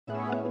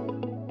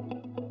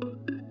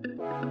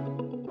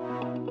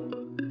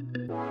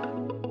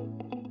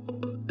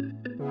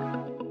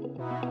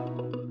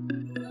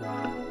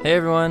Hey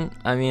everyone,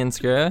 I'm Ian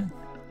Skura.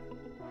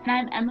 And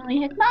I'm Emily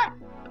Hickmott.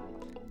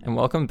 And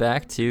welcome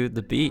back to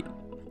The Beat.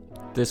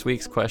 This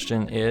week's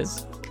question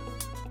is,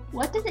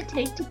 what does it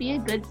take to be a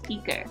good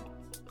speaker?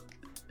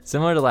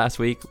 Similar to last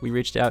week, we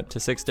reached out to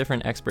 6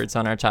 different experts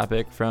on our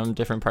topic from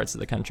different parts of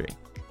the country.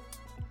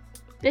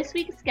 This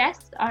week's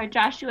guests are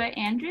Joshua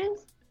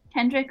Andrews,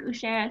 Kendrick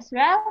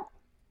Ushera-Sorrell,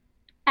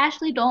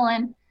 Ashley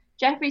Dolan,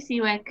 Jeffrey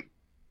Seawick,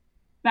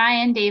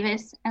 Ryan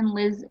Davis, and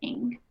Liz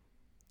Ng.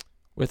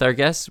 With our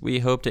guests, we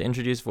hope to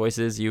introduce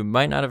voices you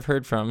might not have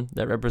heard from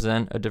that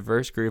represent a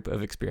diverse group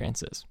of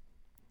experiences.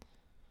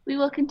 We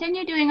will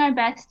continue doing our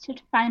best to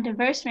find a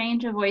diverse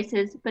range of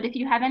voices, but if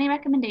you have any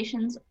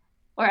recommendations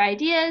or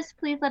ideas,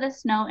 please let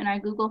us know in our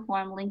Google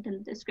form linked in the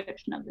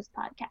description of this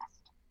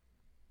podcast.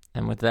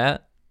 And with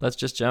that, let's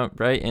just jump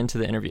right into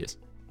the interviews.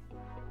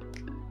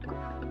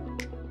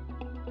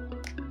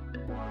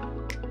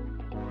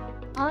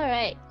 All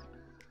right.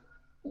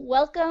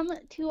 Welcome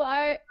to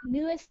our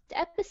newest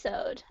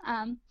episode.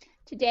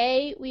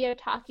 Today we are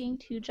talking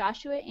to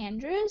Joshua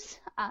Andrews,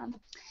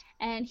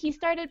 and he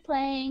started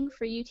playing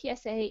for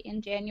UTSA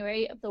in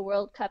January of the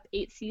World Cup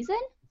 8 season,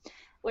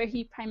 where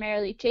he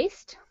primarily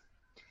chased.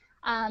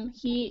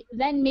 He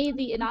then made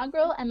the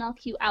inaugural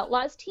MLQ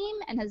Outlaws team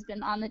and has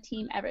been on the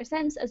team ever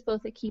since as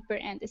both a keeper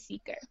and a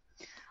seeker.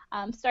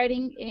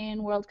 Starting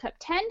in World Cup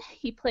 10,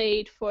 he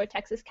played for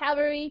Texas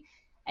Cavalry,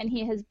 and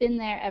he has been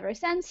there ever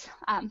since.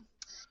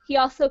 He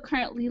also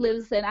currently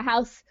lives in a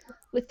house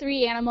with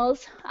 3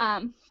 animals.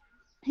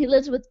 He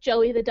lives with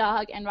Joey the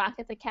dog and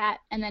Rocket the cat,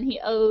 and then he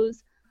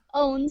owns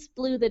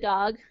Blue the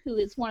dog, who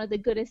is one of the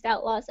goodest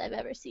outlaws I've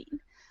ever seen.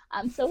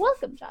 So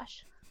welcome,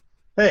 Josh.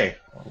 Hey,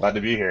 glad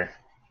to be here.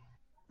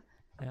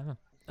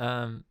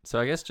 Yeah. So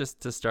I guess just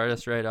to start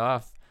us right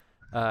off,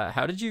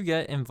 how did you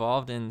get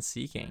involved in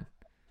seeking?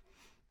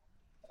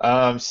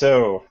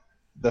 So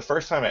the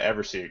first time I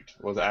ever seeked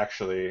was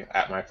actually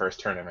at my first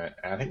tournament,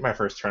 and I think my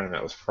first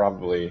tournament was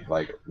probably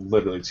like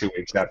literally 2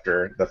 weeks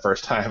after the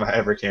first time I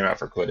ever came out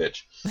for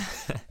Quidditch,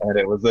 and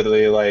it was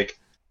literally like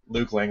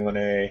Luke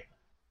Langlanay,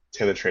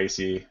 Taylor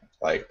Tracy,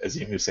 like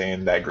Azim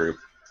Hussein, that group,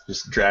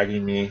 just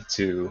dragging me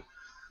to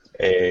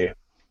a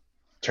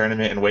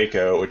tournament in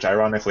Waco, which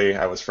ironically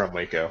I was from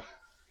Waco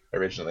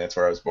originally. That's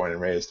where I was born and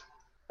raised,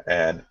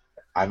 and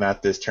I'm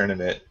at this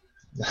tournament,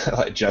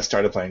 like just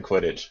started playing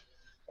Quidditch.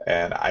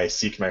 And I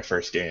seeked my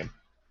first game,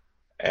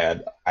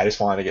 and I just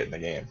wanted to get in the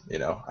game,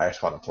 I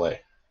just want to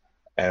play.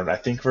 And I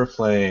think we're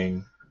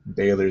playing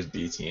Baylor's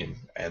B team,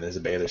 and there's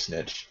a Baylor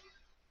snitch.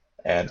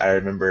 And I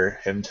remember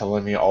him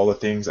telling me all the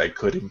things I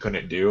could and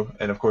couldn't do,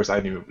 and of course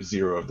I knew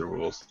 0 of the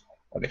rules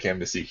when it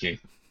came to seeking.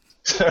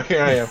 So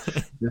here I am,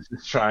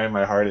 just trying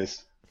my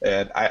hardest.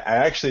 And I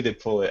actually did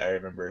pull it, I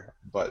remember,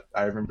 but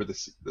I remember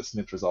the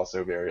snitch was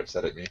also very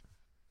upset at me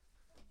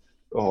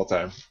the whole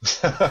time.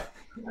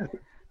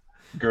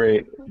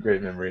 Great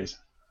memories.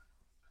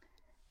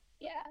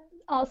 Yeah.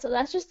 Also,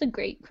 that's just a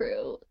great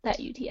crew, that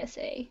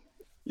UTSA.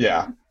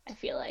 Yeah. I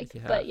feel like.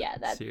 Yeah, but yeah,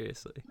 that's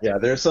seriously. Yeah,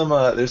 there's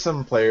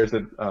some players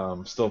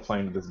that still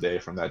playing to this day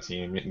from that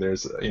team.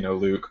 There's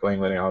Luke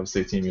Langlanay,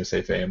 obviously Team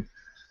USA fame.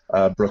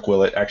 Brooke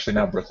Willett, actually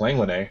now Brooke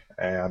Langlanay,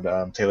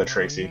 and Taylor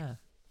Tracy. Yeah.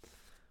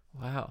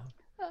 Wow.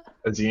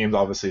 Azim's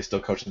obviously still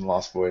coaching the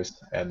Lost Boys,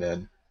 and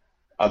then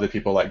other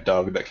people like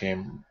Doug that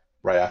came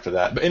right after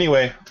that. But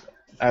anyway,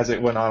 as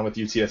it went on with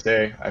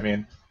UTSA, I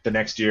mean, the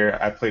next year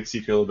I played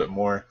Seeker a little bit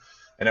more,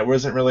 and it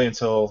wasn't really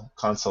until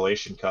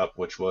Constellation Cup,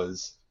 which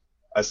was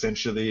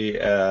essentially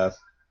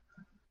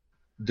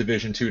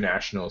Division II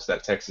Nationals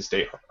that Texas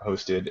State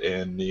hosted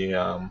in the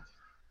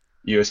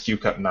USQ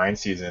Cup 9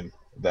 season,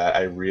 that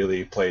I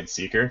really played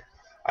Seeker.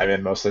 I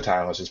mean, most of the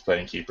time I was just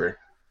playing Keeper.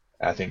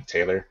 I think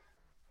Taylor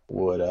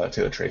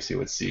Tracy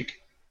would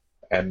Seek,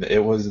 and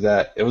it was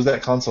that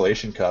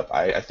Constellation Cup.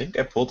 I think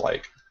I pulled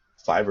like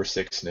 5 or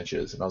 6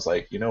 snitches, and I was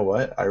like, you know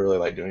what? I really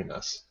like doing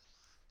this,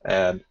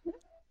 and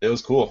it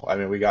was cool. I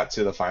mean, we got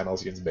to the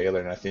finals against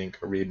Baylor, and I think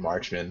Reed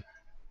Marchman,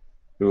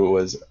 who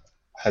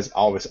has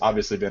always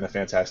obviously been a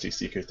fantastic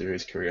seeker through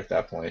his career at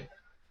that point,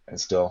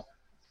 and still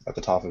at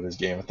the top of his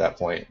game at that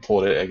point,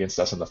 pulled it against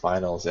us in the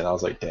finals, and I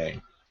was like,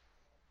 dang,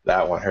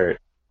 that one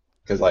hurt,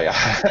 because like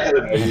I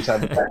don't know, each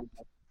time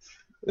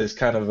it's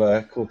kind of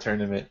a cool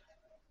tournament,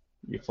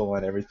 you pull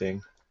on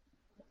everything,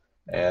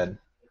 and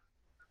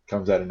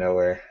comes out of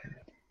nowhere.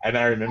 And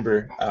I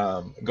remember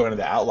going to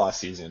the Outlaw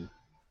season.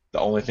 The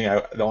only thing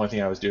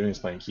I was doing was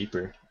playing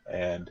Keeper,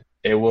 and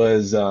it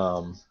was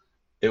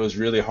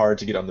really hard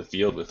to get on the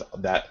field with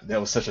that. That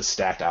was such a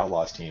stacked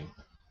Outlaws team,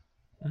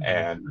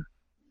 and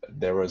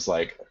there was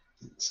like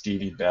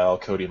Stevie Bell,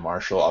 Cody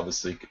Marshall,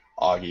 obviously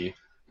Augie.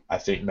 I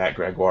think Matt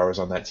Gregoire was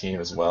on that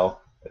team as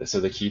well. So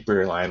the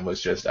Keeper line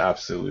was just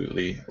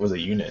absolutely was a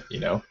unit.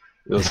 It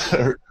was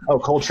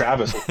Cole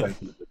Travis was playing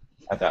Keeper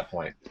at that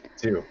point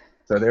too.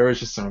 So there was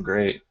just some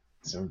great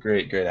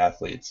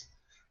athletes,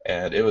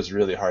 and it was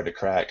really hard to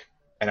crack.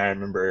 And I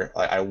remember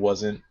like I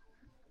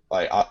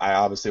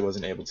obviously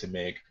wasn't able to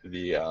make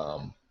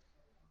the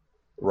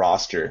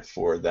roster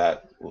for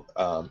that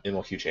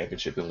MLQ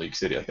championship in League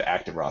City, like the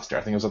active roster.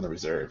 I think it was on the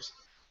reserves.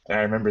 And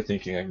I remember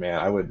thinking like,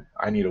 man,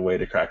 I need a way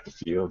to crack the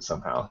field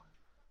somehow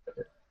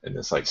in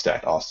this like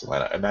stacked Austin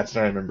lineup. And that's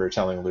when I remember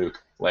telling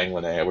Luke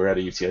Langlanay, we're at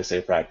a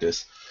UTSA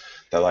practice,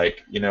 that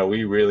like,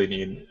 we really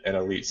need an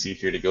elite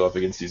seeker to go up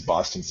against these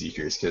Boston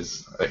seekers,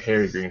 because like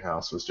Harry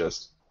Greenhouse was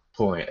just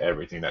pulling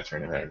everything that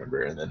tournament, I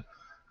remember. And then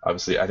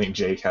obviously I think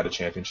Jake had a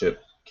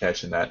championship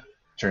catch in that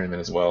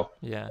tournament as well.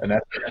 Yeah. And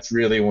that's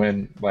really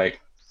when, like,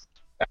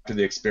 after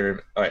the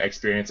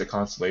experience of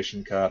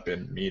Constellation Cup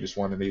and me just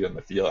wanting to be on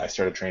the field, I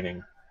started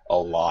training a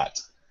lot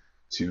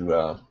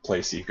to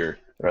play seeker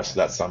the rest of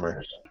that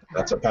summer.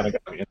 That's what kind of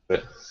got me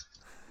into it.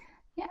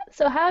 Yeah.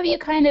 So how have you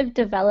kind of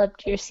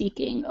developed your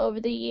seeking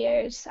over the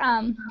years?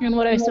 And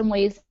what are some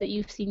ways that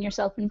you've seen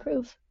yourself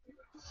improve?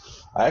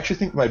 I actually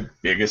think my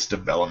biggest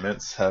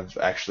developments have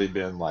actually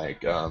been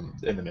like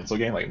in the mental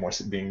game, like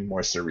being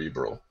more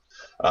cerebral.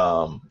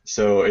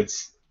 So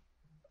it's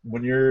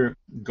when you're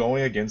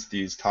going against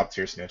these top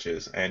tier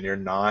snitches and you're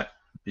not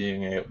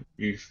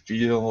you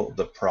feel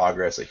the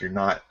progress, like you're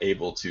not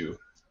feeling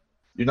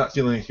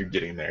like you're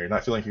getting there, you're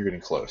not feeling like you're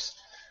getting close.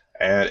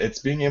 And it's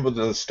being able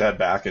to step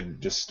back and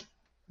just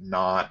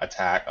not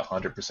attack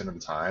 100% of the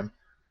time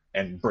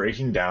and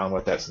breaking down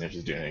what that snitch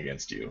is doing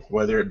against you.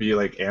 Whether it be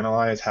like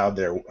analyze how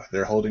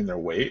they're holding their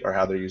weight or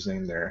how they're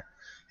using their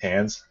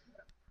hands,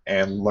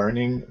 and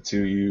learning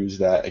to use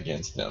that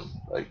against them,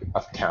 like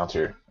a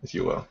counter, if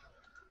you will,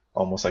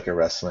 almost like a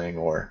wrestling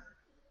or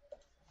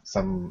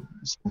some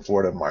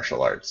sort of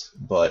martial arts.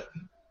 But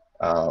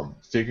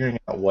figuring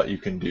out what you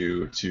can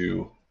do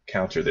to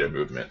counter their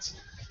movements.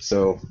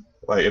 So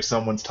like if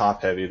someone's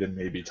top heavy, then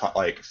maybe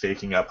like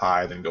faking up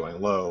high then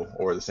going low,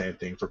 or the same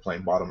thing for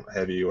playing bottom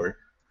heavy. Or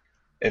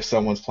if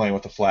someone's playing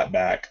with a flat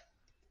back,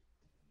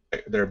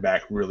 their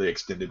back really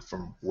extended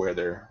from where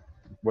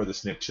the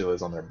snip chill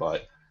is on their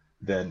butt,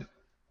 then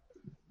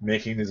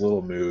making these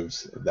little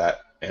moves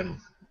that and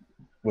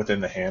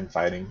within the hand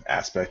fighting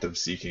aspect of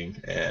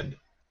seeking and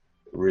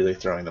really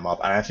throwing them up.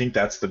 And I think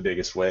that's the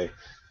biggest way.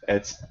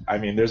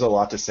 There's a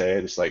lot to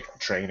say, just like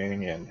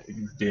training and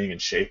being in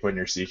shape when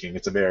you're seeking.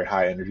 It's a very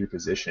high energy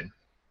position.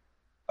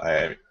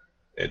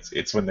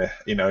 It's when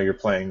you're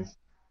playing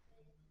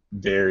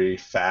very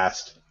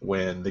fast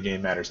when the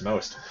game matters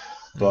most.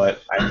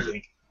 But I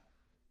think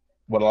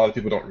what a lot of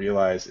people don't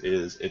realize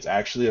is it's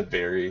actually a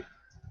very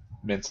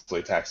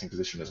mentally taxing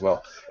position as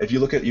well. If you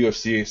look at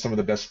UFC, some of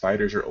the best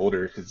fighters are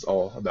older because it's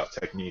all about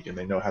technique and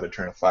they know how to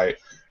turn a fight.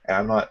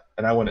 And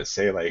I wouldn't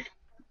say like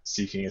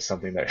seeking is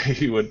something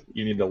that you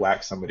need to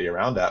whack somebody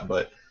around at,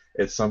 but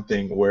it's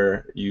something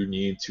where you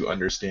need to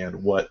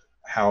understand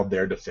how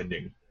they're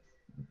defending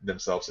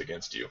themselves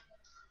against you.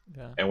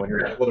 Yeah. And when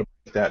you're able to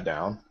break that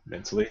down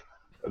mentally,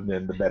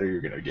 then the better you're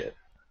gonna get.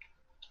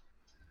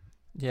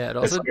 Yeah, it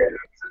also.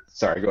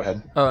 Sorry, go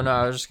ahead. Oh no,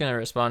 I was just gonna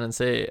respond and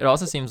say it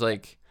also seems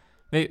like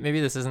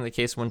maybe this isn't the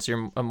case once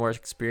you're a more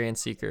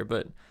experienced seeker,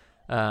 but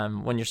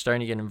when you're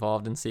starting to get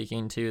involved in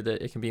seeking too,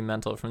 that it can be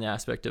mental from the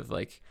aspect of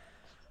like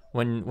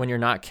when you're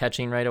not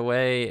catching right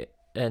away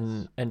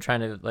and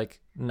trying to like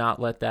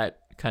not let that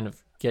kind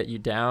of get you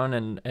down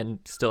and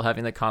still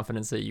having the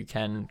confidence that you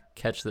can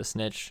catch the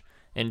snitch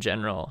in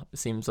general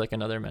seems like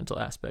another mental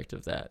aspect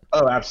of that.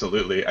 Oh,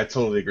 absolutely. I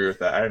totally agree with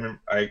that. I remember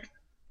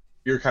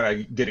you're kind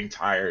of getting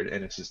tired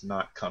and it's just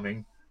not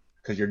coming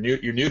because you're new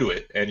to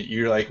it and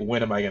you're like,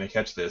 when am I going to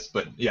catch this?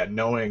 But yeah,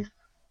 knowing,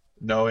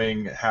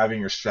 having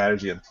your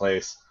strategy in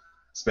place,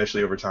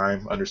 especially over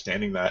time,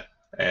 understanding that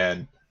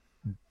and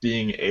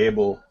being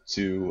able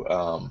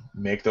to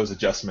make those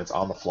adjustments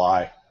on the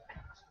fly.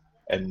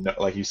 And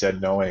like you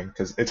said, knowing,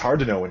 because it's hard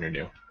to know when you're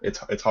new.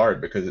 It's hard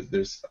because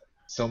there's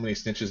so many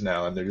snitches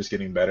now and they're just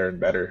getting better and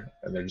better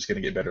and they're just going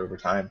to get better over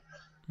time.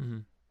 Mm-hmm.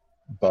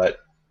 But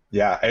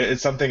yeah,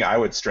 it's something I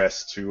would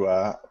stress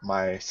to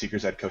my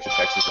Seekers head coach at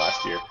Texas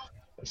last year.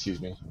 Excuse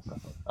me.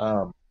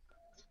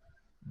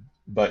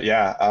 But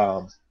yeah,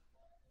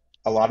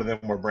 a lot of them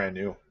were brand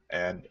new,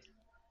 and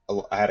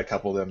I had a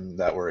couple of them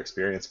that were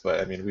experienced. But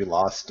I mean, we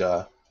lost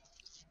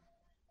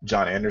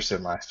John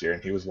Anderson last year,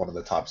 and he was one of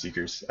the top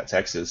seekers at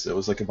Texas. It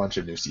was like a bunch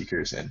of new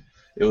seekers, and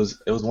it was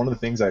one of the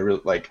things I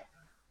really like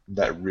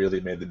that really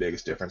made the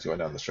biggest difference going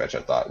down the stretch.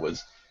 I thought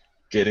was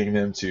getting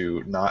them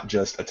to not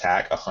just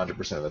attack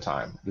 100% of the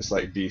time, just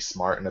like be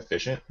smart and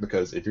efficient.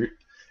 Because if you're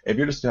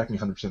just attacking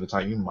 100% of the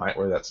time, you might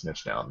wear that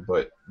snitch down,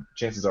 but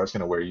chances are it's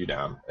going to wear you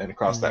down. And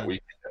across that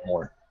week,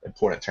 more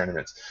important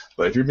tournaments.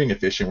 But if you're being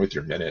efficient with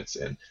your minutes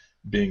and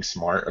being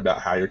smart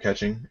about how you're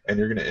catching, and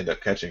you're going to end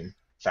up catching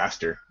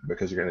faster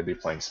because you're going to be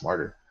playing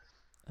smarter.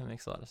 That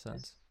makes a lot of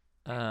sense.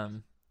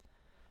 And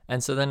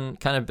so then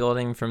kind of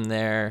building from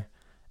there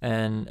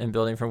and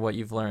building from what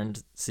you've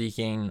learned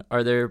seeking,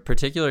 are there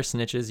particular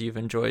snitches you've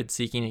enjoyed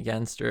seeking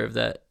against or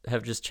that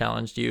have just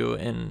challenged you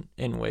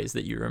in ways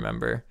that you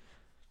remember?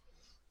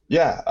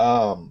 Yeah.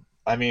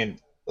 I mean,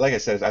 like I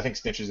said, I think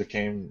snitches have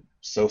came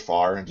so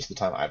far in just the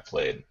time I've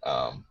played.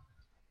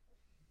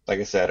 Like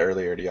I said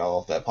earlier to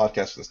y'all, that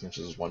podcast with the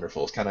snitches is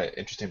wonderful. It's kind of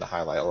interesting to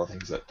highlight all the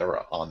things that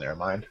were on their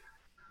mind.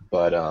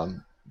 But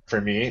for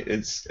me,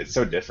 it's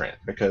so different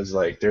because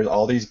like there's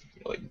all these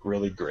like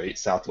really great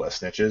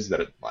Southwest snitches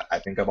that I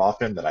think of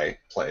often, that I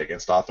play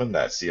against often,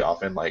 that I see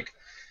often. Like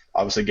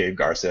obviously Gabe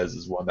Garces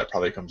is one that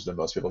probably comes to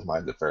most people's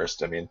minds at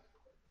first. I mean,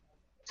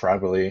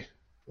 probably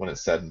when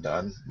it's said and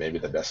done, maybe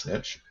the best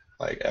snitch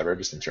like ever,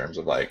 just in terms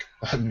of like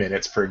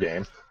minutes per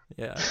game.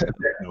 Yeah.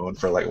 They're known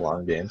for like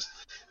long games.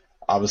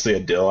 Obviously,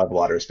 Adil, I have a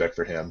lot of respect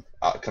for him.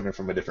 Coming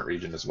from a different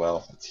region as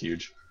well, it's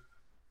huge.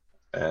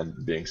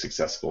 And being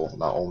successful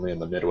not only in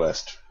the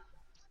Midwest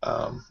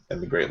and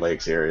the Great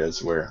Lakes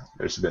areas where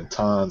there's been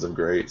tons of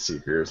great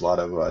seekers, a lot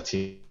of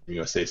Team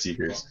USA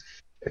seekers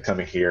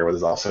coming here, where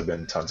there's also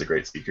been tons of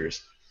great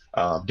seekers.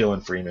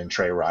 Dylan Freeman,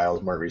 Trey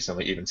Riles, more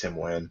recently, even Tim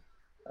Wynn.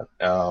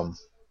 And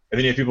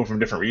then you have people from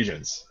different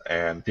regions,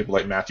 and people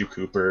like Matthew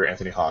Cooper,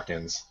 Anthony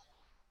Hawkins,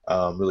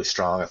 really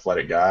strong,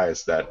 athletic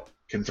guys that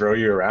can throw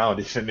you around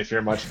even if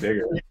you're much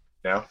bigger. You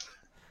know,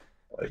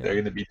 like they're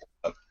going to be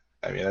tough.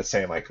 I mean, that's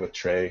saying like with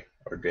Trey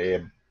or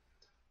Gabe,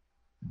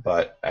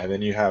 but and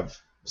then you have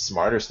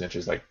smarter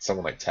snitches like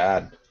someone like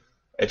Tad.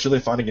 It's really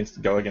fun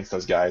to go against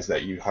those guys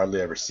that you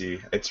hardly ever see.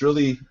 It's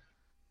really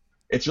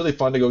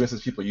fun to go against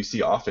those people you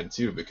see often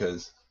too,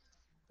 because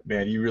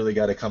man, you really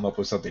got to come up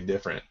with something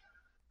different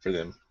for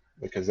them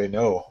because they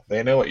know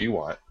what you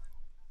want.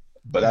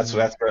 But that's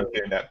where I was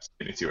getting that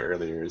to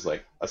earlier, is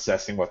like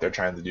assessing what they're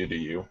trying to do to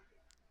you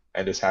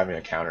and just having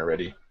a counter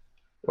ready.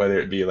 Whether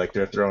it be like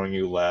they're throwing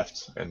you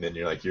left and then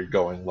you're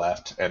going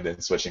left and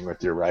then switching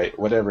with your right,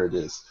 whatever it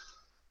is.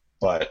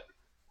 But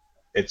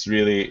it's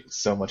really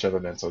so much of a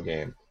mental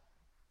game.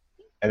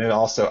 And then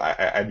also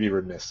I'd be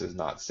remiss as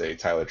not say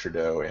Tyler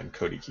Trudeau and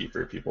Cody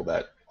Keeper, people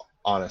that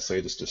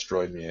honestly just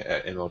destroyed me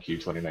at MLQ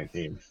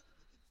 2019.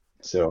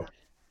 So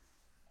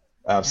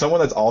someone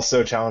that's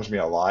also challenged me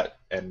a lot,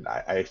 and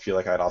I feel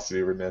like I'd also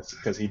be remiss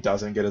because he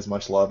doesn't get as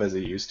much love as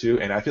he used to,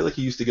 and I feel like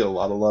he used to get a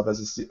lot of love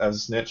as a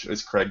snitch,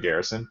 is Craig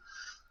Garrison.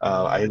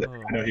 I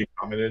know he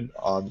commented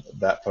on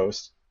that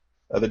post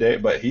the other day,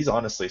 but he's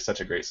honestly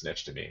such a great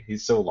snitch to me.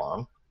 He's so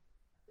long,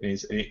 and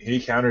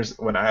he counters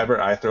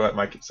whenever I throw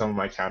at some of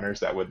my counters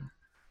that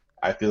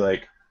I feel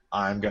like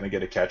I'm gonna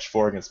get a catch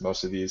for against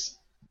most of these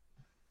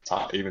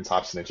top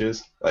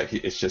snitches. Like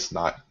it's just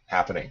not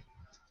happening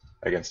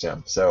against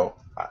him. So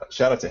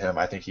shout out to him.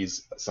 I think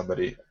he's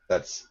somebody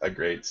that's a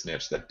great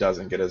snitch that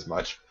doesn't get as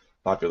much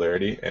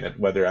popularity, and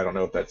whether I don't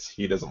know if that's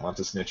he doesn't want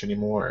to snitch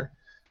anymore, or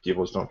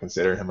people just don't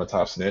consider him a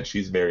top snitch.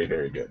 He's very,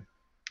 very good.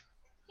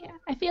 Yeah,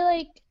 I feel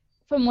like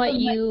from what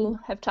you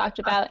have talked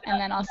about, and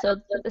then also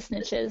the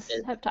snitches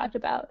have talked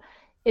about,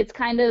 it's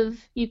kind of,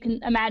 you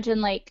can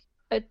imagine like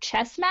a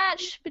chess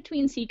match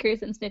between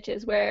seekers and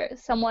snitches, where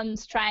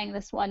someone's trying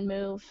this one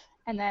move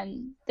and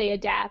then they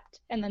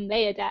adapt and then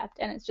they adapt,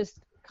 and it's just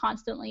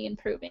constantly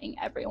improving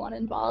everyone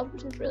involved,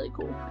 which is really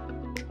cool.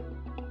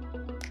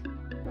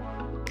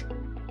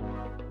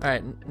 All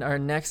right, our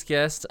next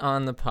guest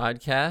on the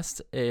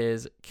podcast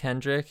is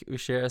Kendrick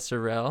Ushera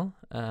Sorrell,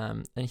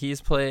 and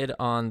he's played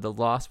on the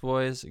Lost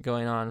Boys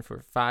going on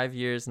for 5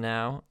 years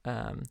now.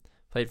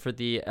 Played for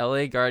the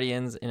LA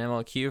Guardians in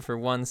MLQ for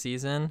 1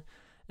 season,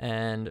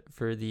 and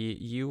for the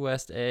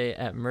USA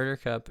at Murder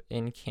Cup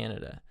in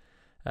Canada.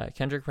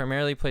 Kendrick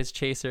primarily plays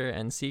Chaser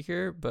and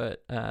Seeker,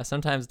 but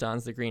sometimes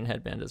dons the green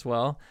headband as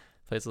well.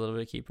 Plays a little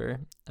bit of Keeper.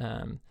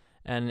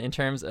 And in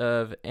terms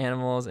of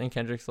animals in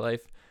Kendrick's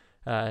life,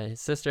 his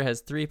sister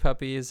has 3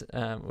 puppies,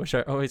 which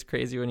are always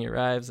crazy when he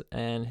arrives,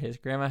 and his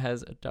grandma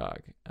has a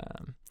dog.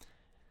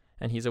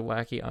 And he's a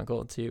wacky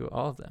uncle to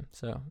all of them.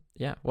 So,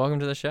 yeah, welcome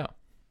to the show.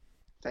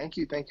 Thank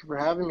you for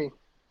having me.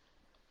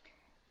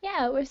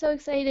 Yeah, we're so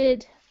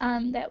excited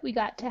that we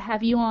got to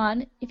have you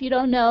on. If you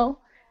don't know,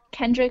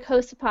 Kendrick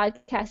hosts a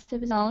podcast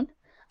of his own,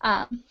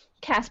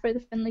 Casper the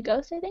Friendly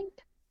Ghost, I think,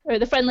 or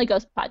the Friendly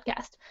Ghost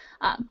podcast.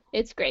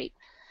 It's great.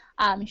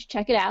 You should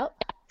check it out.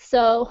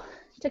 So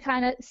to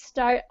kind of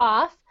start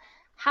off,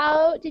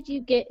 how did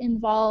you get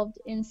involved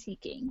in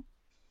seeking?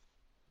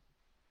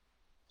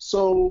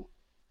 So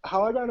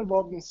how I got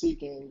involved in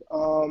seeking,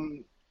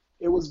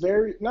 it was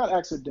very, not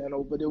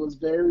accidental, but it was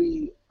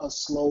very a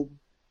slow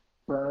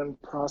burn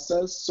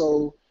process.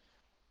 So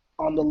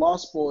on the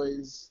Lost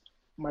Boys,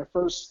 my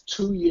first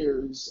 2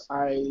 years,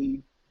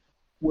 I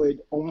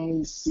would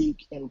only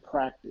seek in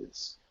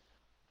practice,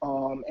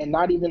 and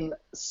not even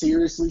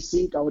seriously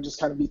seek. I would just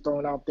kind of be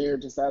thrown out there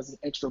just as an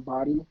extra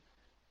body.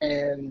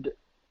 And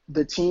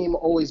the team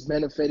always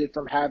benefited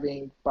from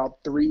having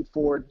about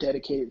 3-4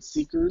 dedicated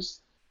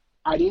seekers.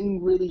 I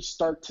didn't really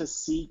start to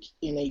seek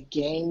in a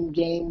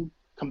game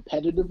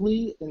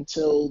competitively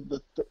until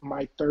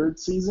my 3rd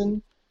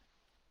season,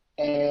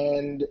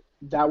 and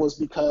that was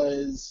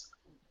because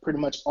pretty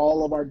much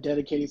all of our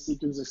dedicated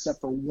seekers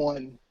except for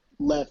 1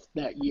 left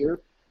that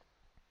year.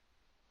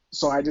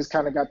 So I just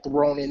kind of got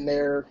thrown in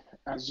there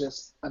as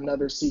just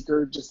another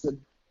seeker just to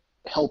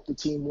help the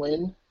team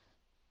win.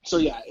 So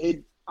yeah,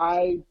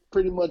 I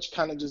pretty much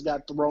kind of just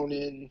got thrown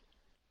in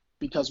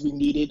because we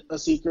needed a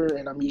seeker,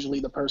 and I'm usually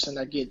the person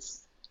that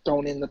gets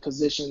thrown in the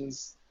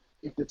positions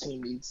if the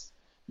team needs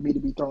me to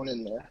be thrown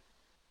in there.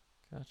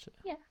 Gotcha.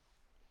 Yeah.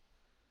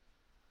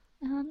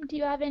 Do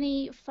you have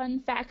any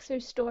fun facts or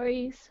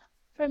stories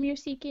from your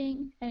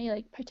seeking? Any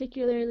like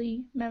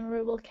particularly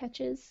memorable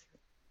catches?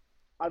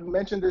 I've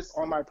mentioned this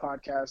on my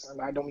podcast, and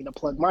I don't mean to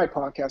plug my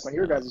podcast on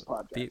your No, guys'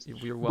 podcast.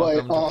 you're But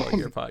welcome to plug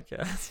your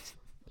podcast.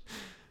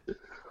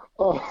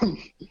 um,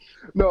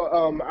 no,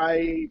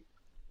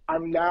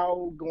 I'm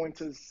now going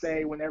to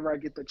say whenever I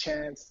get the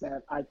chance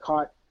that I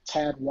caught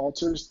Tad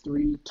Walters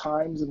 3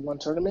 times in one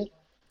tournament.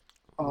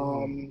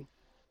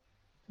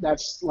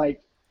 That's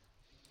like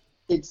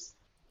it's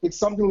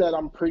something that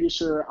I'm pretty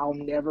sure I'll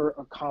never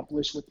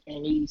accomplish with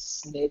any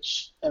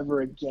snitch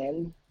ever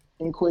again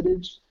in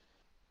Quidditch.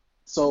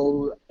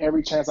 So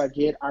every chance I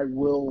get, I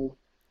will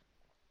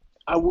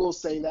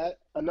say that.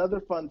 Another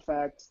fun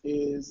fact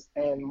is,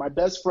 and my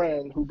best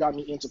friend who got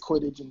me into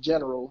Quidditch in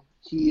general,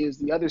 he is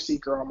the other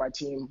seeker on my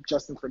team,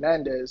 Justin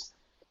Fernandez.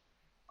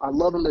 I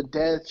love him to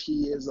death.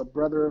 He is a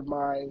brother of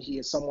mine. He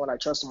is someone I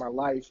trust in my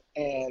life,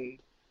 and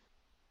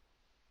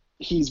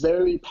he's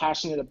very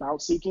passionate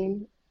about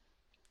seeking.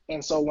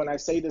 And so when I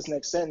say this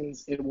next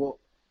sentence, it will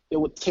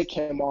tick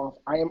him off.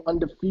 I am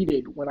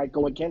undefeated when I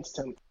go against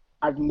him.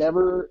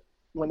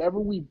 Whenever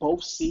we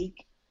both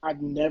seek,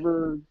 I've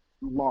never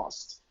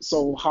lost.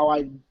 So how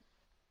I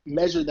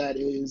measure that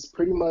is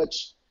pretty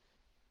much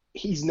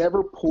he's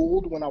never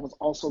pulled when I was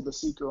also the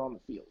seeker on the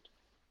field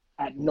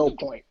at no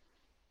point.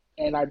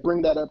 And I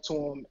bring that up to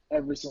him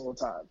every single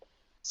time.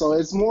 So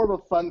it's more of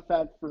a fun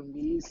fact for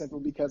me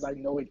simply because I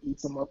know it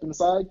eats him up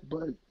inside,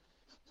 but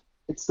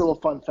it's still a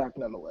fun fact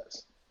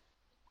nonetheless.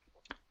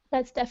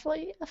 That's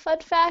definitely a fun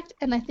fact,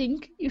 and I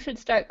think you should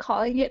start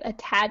calling it a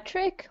Tad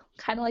trick,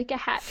 kind of like a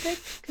hat trick,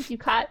 because you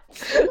caught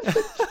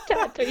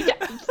Tad 3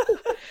 times.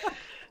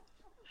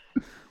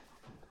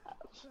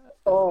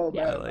 Oh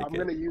Yeah, man, I like I'm it.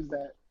 gonna use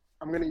that.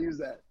 I'm gonna use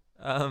that.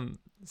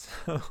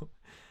 So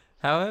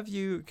how have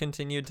you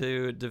continued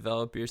to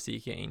develop your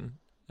seeking?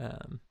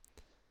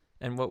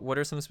 And what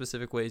are some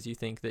specific ways you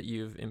think that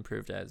you've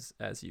improved as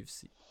you've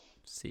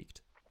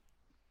seeked?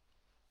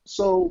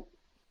 So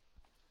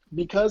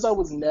because I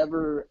was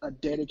never a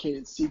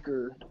dedicated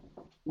seeker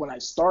when I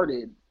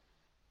started,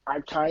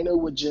 I kind of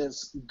would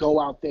just go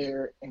out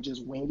there and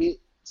just wing it.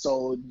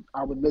 So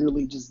I would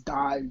literally just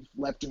dive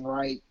left and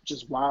right,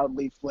 just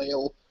wildly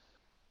flail.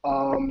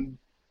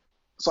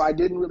 So I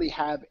didn't really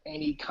have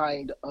any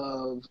kind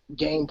of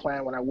game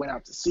plan when I went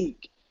out to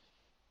seek.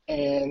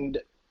 And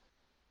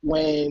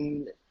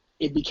when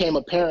it became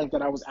apparent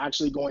that I was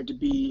actually going to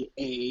be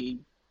a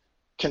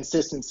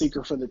consistent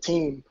seeker for the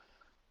team,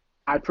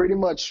 I pretty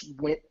much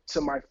went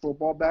to my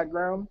football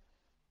background.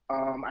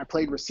 I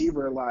played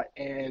receiver a lot,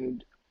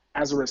 and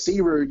as a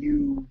receiver,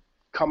 you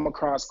come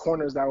across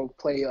corners that will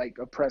play like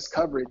a press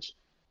coverage.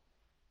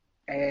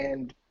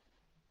 And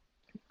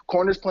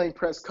corners playing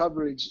press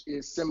coverage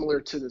is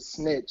similar to the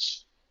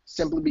snitch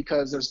simply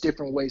because there's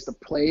different ways to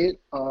play it.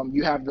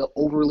 You have the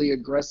overly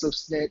aggressive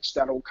snitch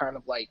that'll kind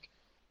of like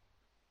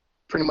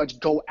pretty much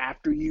go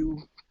after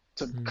you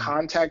to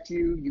contact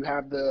you. You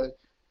have the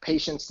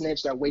patient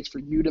snitch that waits for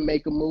you to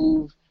make a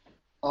move.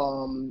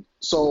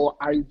 So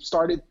I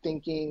started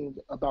thinking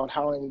about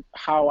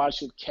how I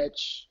should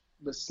catch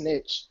the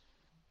snitch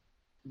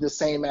the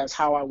same as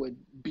how I would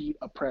beat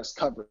a press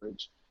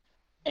coverage.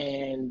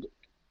 And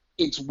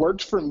it's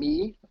worked for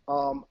me.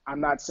 I'm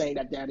not saying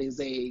that is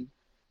a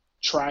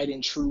tried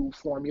and true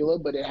formula,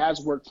 but it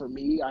has worked for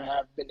me. I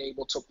have been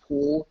able to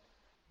pull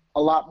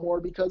a lot more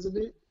because of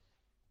it.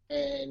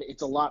 And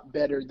it's a lot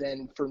better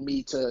than for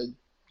me to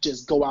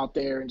just go out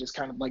there and just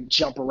kind of like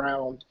jump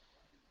around.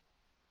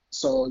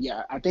 So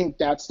yeah, I think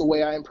that's the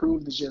way I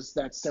improved, is just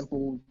that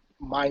simple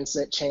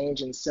mindset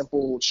change and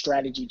simple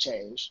strategy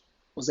change.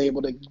 Was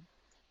able to,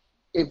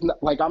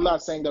 I'm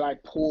not saying that I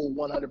pull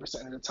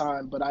 100% of the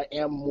time, but I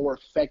am more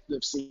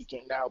effective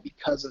seeking now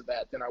because of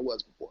that than I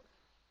was before.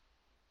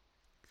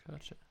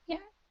 Gotcha. Yeah,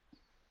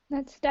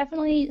 that's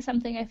definitely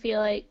something I feel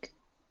like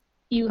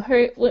you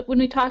heard when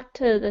we talked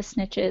to the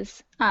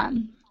snitches.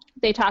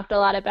 They talked a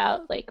lot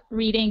about like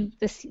reading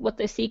what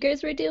the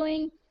seekers were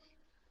doing,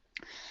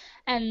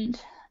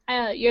 and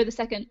you're the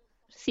second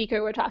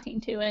seeker we're talking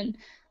to, and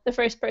the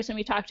first person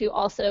we talked to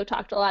also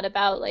talked a lot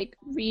about like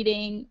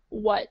reading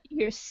what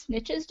your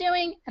snitch is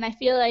doing. And I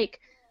feel like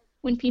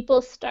when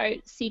people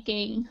start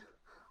seeking,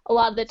 a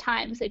lot of the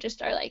times they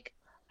just are like,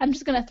 I'm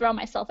just gonna throw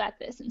myself at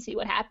this and see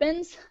what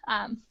happens.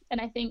 And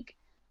I think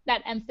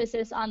that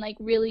emphasis on like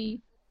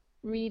really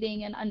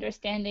reading and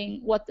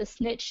understanding what the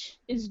snitch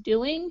is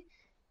doing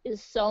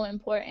is so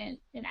important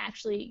in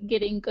actually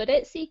getting good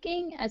at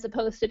seeking, as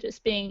opposed to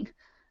just being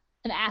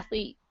an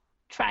athlete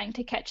trying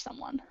to catch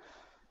someone.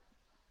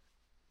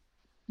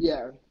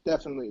 Yeah,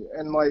 definitely.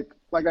 And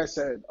like I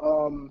said,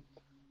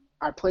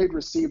 I played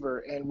receiver,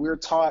 and we're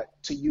taught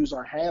to use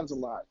our hands a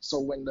lot. So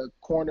when the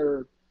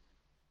corner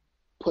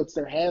puts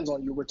their hands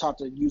on you, we're taught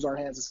to use our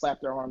hands to slap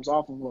their arms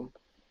off of them.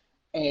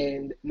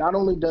 And not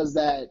only does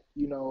that,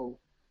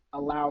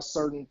 allow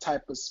certain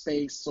type of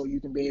space so you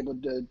can be able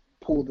to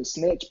pull the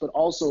snitch, but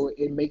also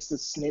it makes the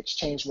snitch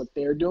change what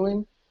they're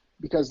doing,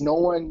 because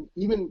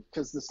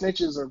because the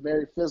snitches are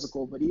very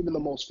physical, but even the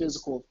most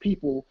physical of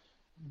people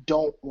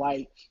don't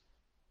like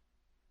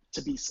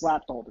to be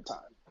slapped all the time.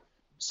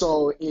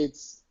 So it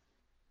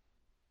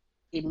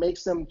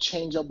makes them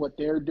change up what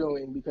they're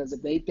doing, because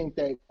if they think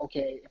that,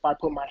 okay, if I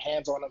put my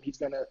hands on him, he's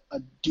gonna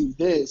do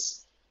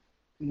this.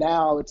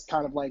 Now it's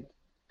kind of like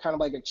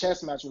a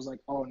chess match. Was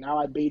like, oh, now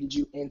I baited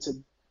you into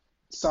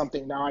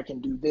something. Now I can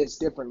do this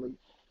differently.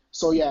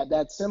 So yeah,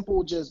 that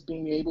simple, just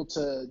being able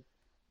to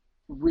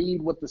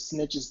read what the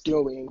snitch is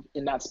doing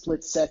in that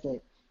split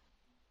second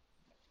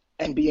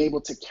and be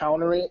able to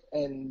counter it,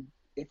 and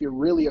if you're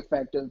really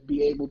effective,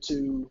 be able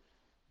to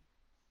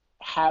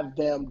have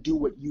them do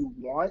what you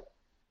want,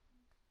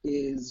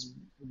 is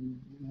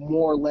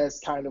more or less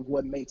kind of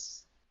what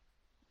makes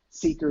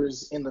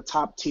seekers in the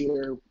top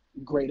tier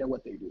great at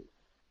what they do.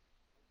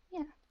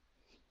 Yeah.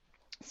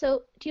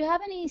 So, do you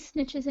have any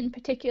snitches in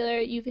particular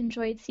you've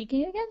enjoyed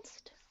seeking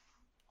against?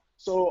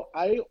 So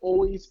I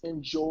always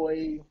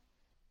enjoy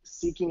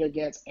seeking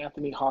against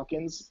Anthony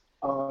Hawkins.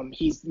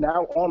 He's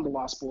now on the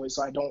Lost Boys,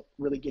 so I don't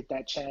really get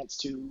that chance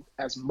to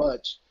as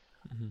much.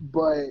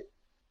 But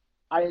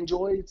I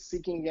enjoy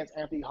seeking against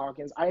Anthony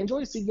Hawkins. I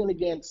enjoy seeking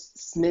against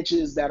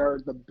snitches that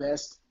are the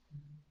best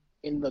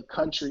in the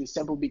country,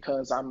 simply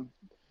because I'm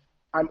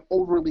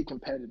overly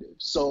competitive.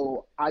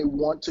 So I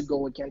want to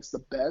go against the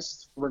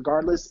best,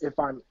 regardless if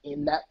I'm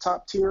in that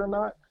top tier or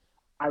not.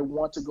 I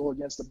want to go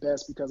against the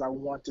best because I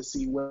want to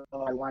see where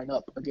I line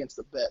up against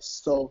the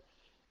best. So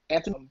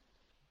Anthony,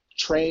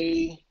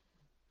 Trey,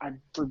 I'm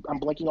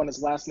blanking on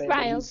his last name,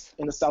 but he's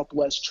in the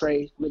Southwest.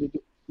 Trey, really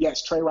good.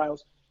 Yes, Trey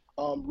Riles.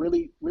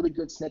 Really, really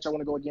good snitch I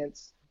want to go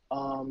against.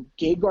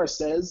 Gabe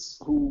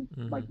Garces, who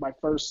like my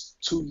first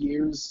 2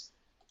 years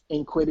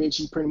in Quidditch,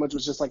 he pretty much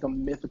was just like a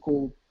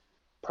mythical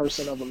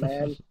person of a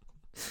man.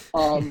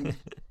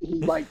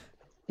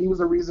 He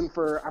was a reason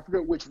for, I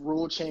forget which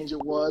rule change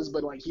it was,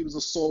 but like he was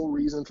the sole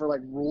reason for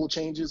like rule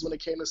changes when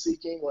it came to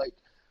seeking. Like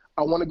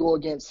I want to go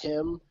against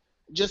him.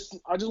 I just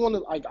want to,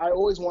 like, I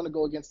always want to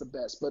go against the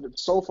best, but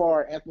so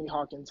far Anthony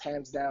Hawkins,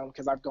 hands down,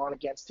 because I've gone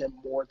against him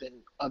more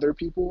than other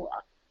people.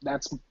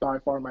 That's by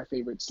far my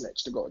favorite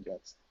snitch to go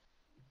against.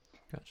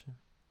 Gotcha.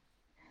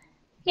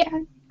 Yeah,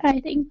 I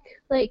think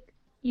like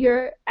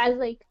you're, as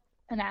like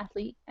an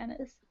athlete and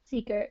a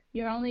seeker,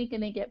 you're only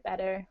gonna get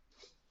better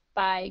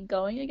by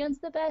going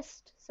against the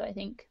best. So I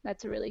think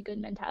that's a really good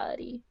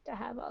mentality to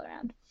have all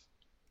around.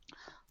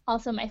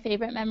 Also, my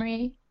favorite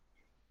memory,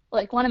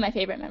 like one of my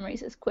favorite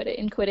memories is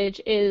Quidditch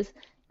is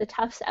the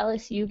Tufts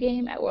LSU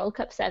game at World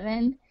Cup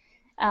 7.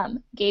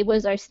 Gabe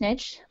was our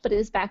snitch, but it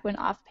was back when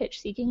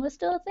off-pitch seeking was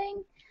still a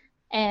thing.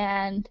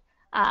 And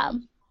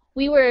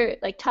we were,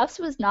 like, Tufts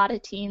was not a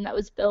team that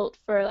was built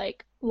for,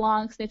 like,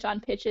 long snitch on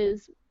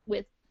pitches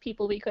with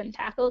people we couldn't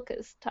tackle,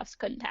 because Tufts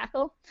couldn't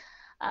tackle.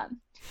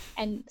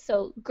 And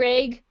so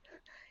Greg,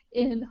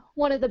 in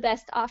one of the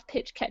best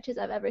off-pitch catches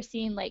I've ever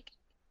seen, like,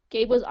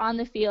 Gabe was on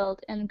the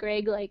field, and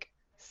Greg, like,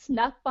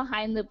 snuck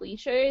behind the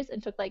bleachers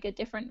and took, like, a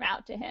different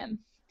route to him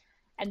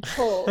and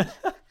pulled.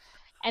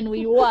 And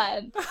we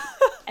won.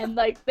 And,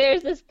 like,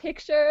 there's this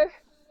picture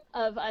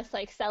of us,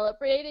 like,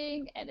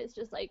 celebrating, and it's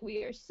just, like,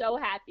 we are so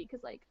happy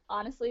because, like,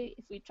 honestly,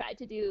 if we tried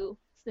to do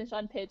snitch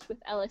on pitch with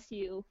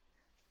LSU,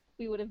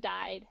 we would have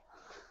died.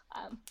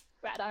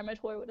 Brad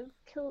Armator would have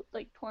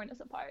torn us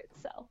apart.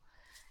 So,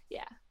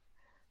 yeah.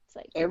 It's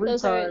like every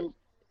time.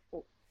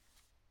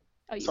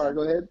 Sorry,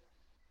 go ahead.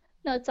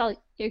 No, it's all,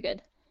 you're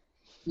good.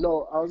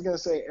 No, I was going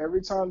to say,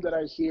 every time that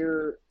I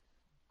hear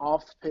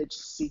off-pitch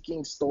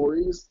seeking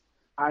stories,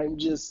 I'm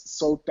just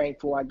so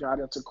thankful I got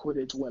into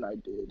Quidditch when I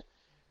did.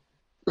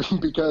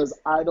 Because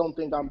I don't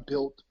think I'm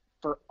built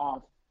for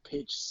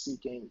off-pitch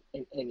seeking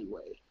in any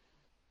way.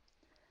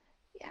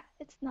 Yeah,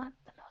 it's not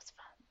the most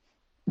fun.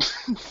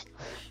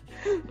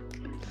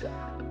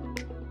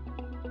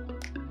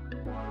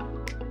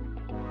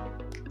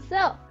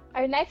 So,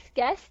 our next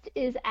guest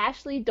is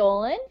Ashley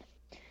Dolan.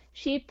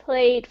 She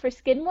played for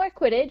Skidmore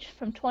Quidditch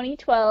from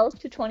 2012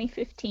 to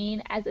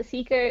 2015 as a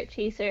seeker,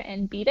 chaser,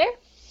 and beater.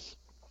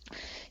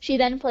 She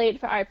then played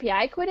for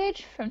RPI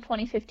Quidditch from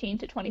 2015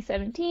 to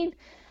 2017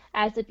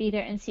 as a beater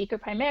and seeker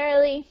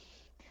primarily.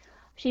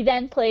 She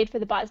then played for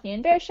the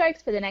Bosnian Bear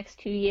Sharks for the next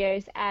 2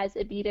 years as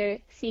a beater,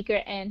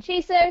 seeker, and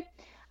chaser,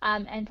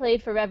 and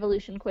played for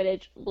Revolution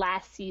Quidditch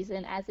last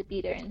season as a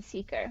beater and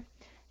seeker.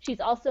 She's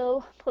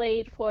also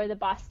played for the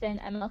Boston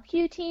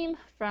MLQ team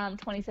from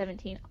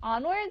 2017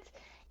 onwards,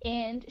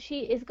 and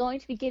she is going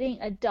to be getting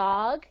a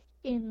dog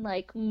in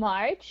like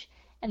March,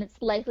 and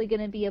it's likely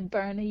going to be a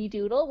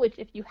Bernedoodle, which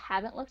if you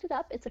haven't looked it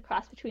up, it's a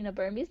cross between a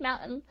Burmese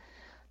mountain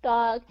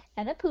dog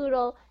and a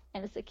poodle,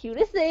 and it's the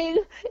cutest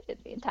thing in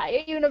the entire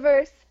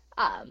universe.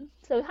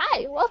 So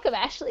hi, welcome,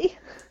 Ashley.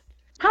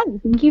 Hi,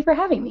 thank you for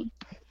having me.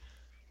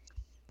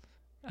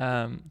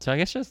 So I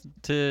guess just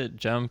to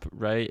jump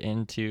right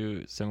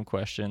into some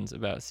questions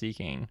about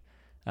seeking,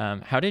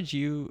 how did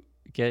you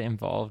get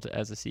involved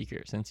as a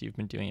seeker, since you've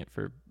been doing it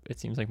for, it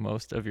seems like,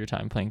 most of your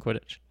time playing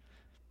Quidditch?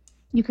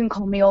 You can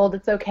call me old,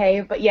 it's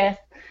okay, but yes.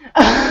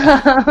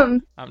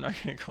 I'm not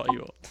going to call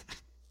you old.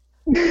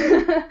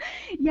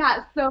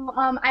 Yeah, so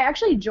I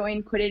actually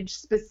joined Quidditch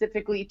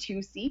specifically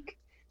to seek.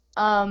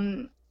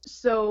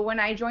 So when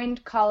I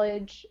joined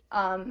college,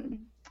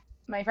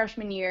 my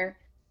freshman year,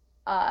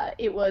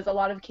 it was a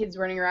lot of kids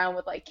running around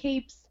with like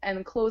capes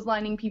and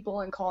clotheslining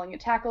people and calling it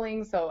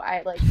tackling. So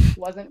I like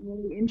wasn't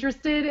really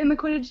interested in the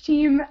Quidditch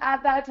team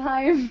at that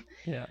time.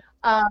 Yeah.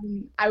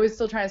 I was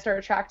still trying to start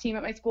a track team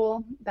at my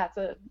school. That's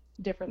a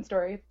different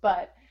story.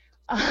 But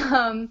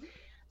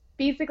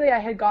basically, I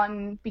had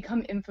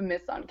become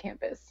infamous on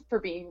campus for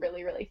being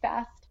really, really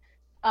fast.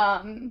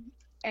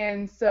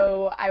 And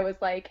so I was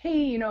like,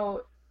 hey,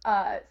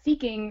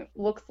 seeking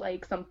looks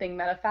like something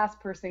that a fast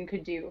person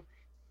could do.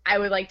 I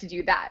would like to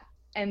do that.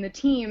 And the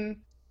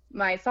team,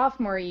 my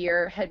sophomore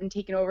year, had been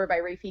taken over by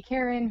Rafi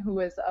Karen, who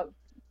was a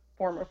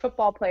former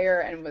football player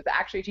and was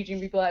actually teaching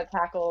people how to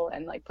tackle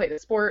and like play the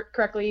sport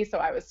correctly. So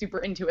I was super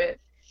into it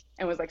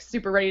and was like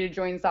super ready to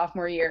join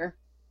sophomore year.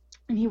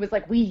 And he was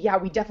like, we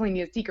definitely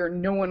need a seeker.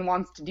 No one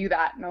wants to do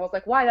that. And I was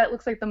like, why? That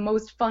looks like the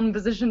most fun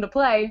position to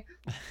play.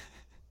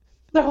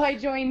 So I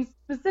joined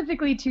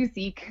specifically to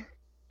seek.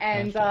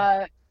 And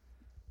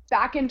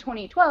back in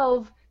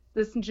 2012,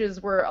 the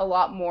snitches were a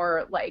lot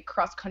more like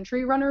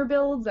cross-country runner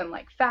builds and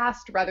like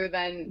fast rather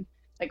than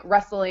like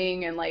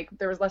wrestling, and like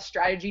there was less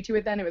strategy to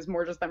it then. It was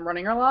more just them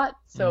running a lot.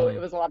 So it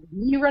was a lot of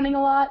me running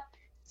a lot.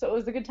 So it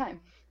was a good time.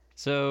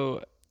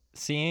 So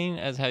seeing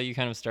as how you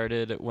kind of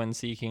started when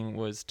seeking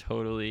was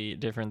totally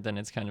different than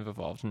it's kind of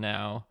evolved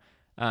now,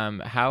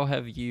 how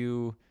have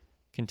you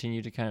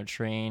continued to kind of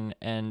train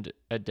and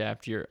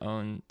adapt your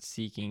own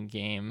seeking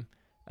game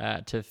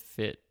to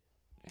fit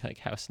like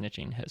how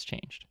snitching has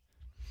changed?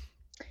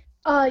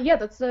 Yeah,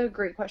 that's a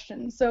great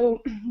question.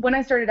 So when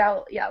I started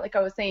out, yeah, like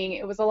I was saying,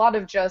 it was a lot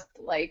of just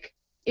like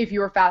if you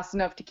were fast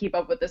enough to keep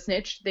up with the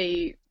snitch,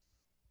 they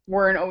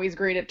weren't always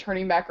great at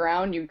turning back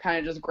around. You kind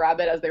of just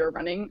grab it as they were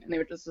running, and they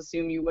would just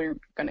assume you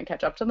weren't going to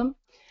catch up to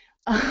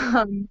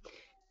them.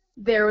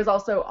 There was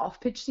also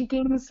off-pitch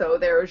seeking, so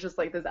there was just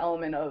like this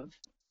element of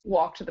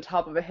walk to the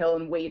top of a hill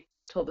and wait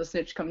till the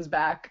snitch comes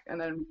back and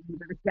then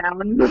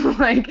down.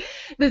 Like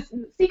the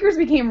seekers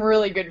became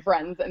really good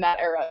friends in that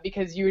era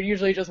because you would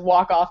usually just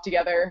walk off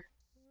together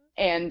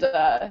and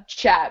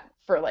chat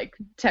for like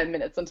 10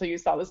 minutes until you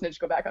saw the snitch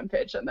go back on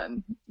pitch and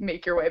then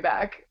make your way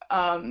back.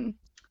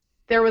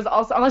 There was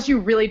also, unless you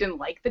really didn't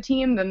like the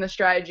team, then the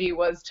strategy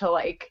was to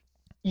like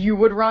you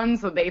would run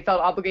so they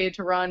felt obligated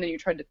to run, and you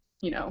tried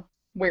to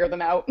wear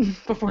them out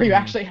before you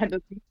actually had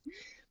to.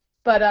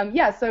 But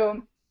yeah,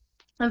 so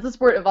as the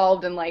sport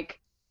evolved and like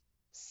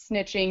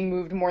snitching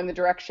moved more in the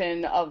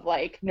direction of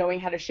like knowing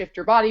how to shift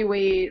your body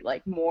weight,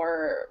 like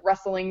more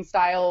wrestling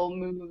style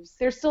moves.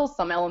 There's still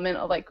some element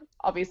of like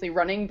obviously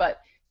running,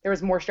 but there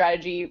was more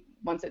strategy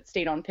once it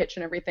stayed on pitch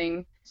and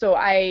everything. So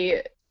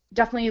I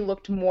definitely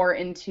looked more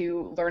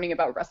into learning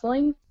about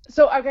wrestling.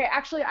 So okay,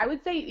 actually I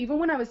would say even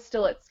when I was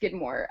still at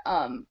Skidmore,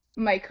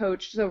 my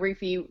coach, so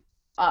Rafi,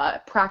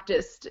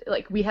 practiced,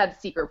 like we had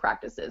seeker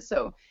practices.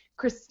 So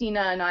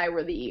Christina and I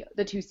were the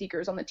two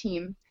seekers on the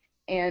team.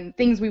 And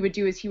things we would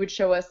do is he would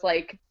show us,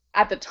 like,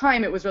 at the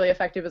time it was really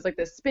effective as like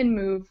this spin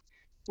move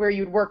where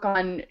you'd work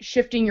on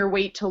shifting your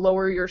weight to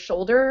lower your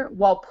shoulder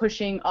while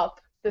pushing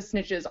up the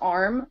snitch's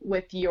arm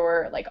with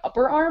your like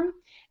upper arm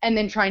and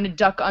then trying to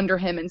duck under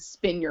him and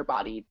spin your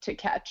body to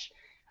catch.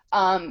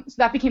 So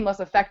that became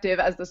less effective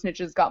as the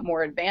snitches got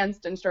more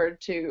advanced and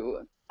started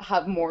to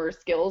have more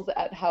skills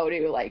at how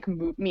to like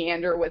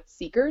meander with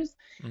seekers.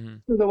 Mm-hmm.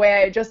 So the way I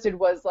adjusted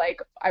was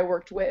like I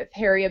worked with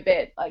Harry a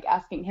bit, like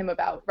asking him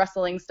about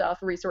wrestling stuff,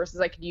 resources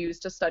I could use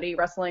to study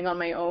wrestling on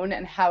my own,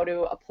 and how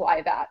to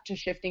apply that to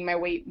shifting my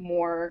weight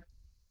more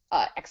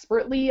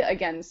expertly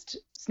against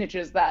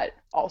snitches that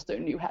also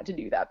knew how to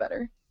do that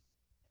better.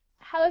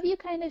 How have you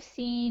kind of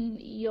seen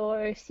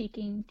your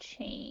seeking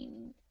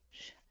change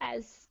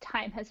as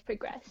time has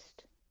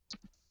progressed?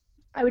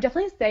 I would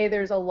definitely say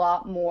there's a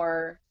lot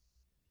more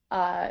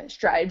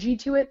strategy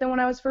to it than when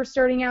I was first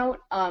starting out.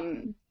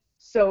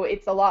 So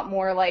it's a lot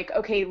more like,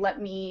 okay,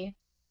 let me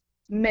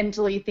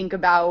mentally think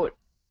about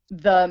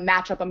the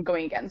matchup I'm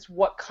going against.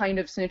 What kind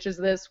of snitch is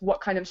this?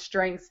 What kind of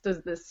strengths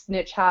does this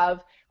snitch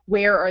have?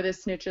 Where are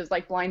this snitch's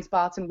like blind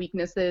spots and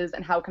weaknesses,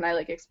 and how can I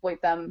like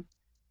exploit them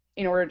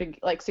in order to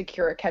like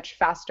secure a catch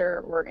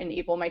faster or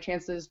enable my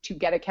chances to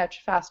get a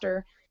catch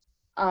faster?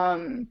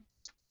 And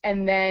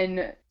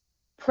then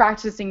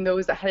practicing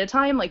those ahead of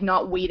time, like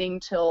not waiting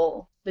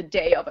till the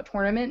day of a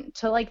tournament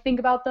to like think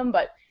about them,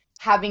 but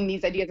having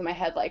these ideas in my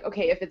head, like,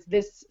 okay, if it's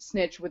this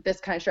snitch with this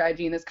kind of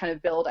strategy and this kind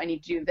of build, I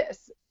need to do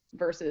this,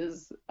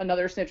 versus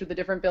another snitch with a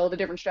different build, a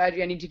different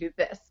strategy, I need to do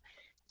this.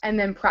 And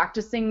then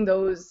practicing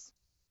those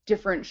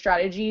different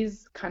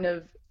strategies kind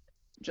of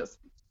just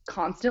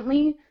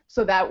constantly,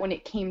 so that when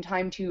it came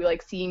time to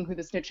like seeing who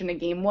the snitch in a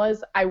game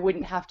was, I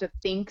wouldn't have to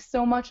think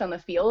so much on the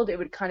field. It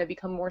would kind of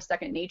become more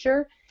second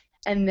nature.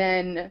 And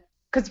then,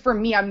 because for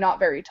me, I'm not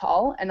very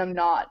tall and I'm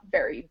not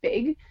very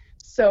big,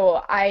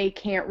 so I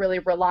can't really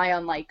rely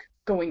on like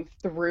going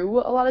through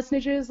a lot of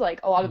snitches.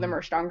 Like a lot of them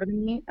are stronger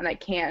than me, and I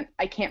can't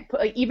put,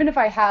 like, even if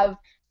I have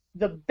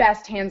the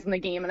best hands in the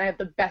game and I have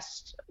the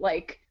best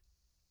like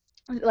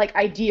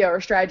idea or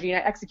strategy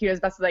and I execute as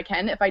best as I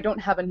can, if I don't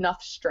have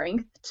enough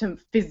strength to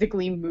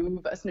physically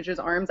move a snitch's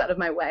arms out of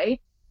my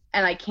way,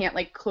 and I can't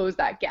like close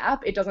that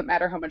gap, it doesn't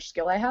matter how much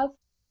skill I have.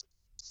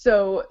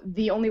 So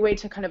the only way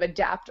to kind of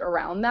adapt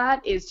around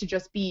that is to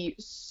just be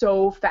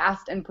so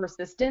fast and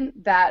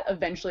persistent that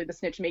eventually the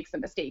snitch makes a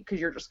mistake because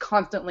you're just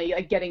constantly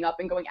like getting up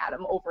and going at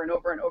him over and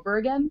over and over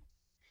again.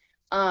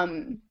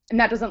 And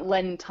that doesn't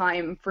lend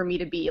time for me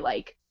to be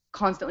like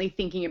constantly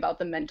thinking about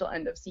the mental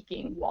end of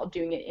seeking while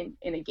doing it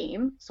in a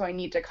game. So I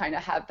need to kind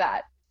of have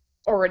that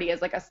already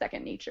as like a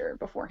second nature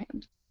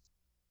beforehand.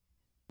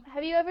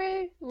 Have you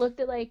ever looked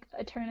at like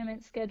a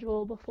tournament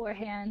schedule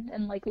beforehand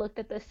and like looked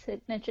at the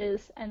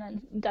snitches and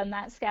then done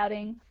that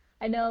scouting?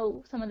 I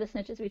know some of the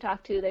snitches we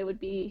talked to, they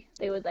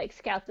would like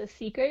scout the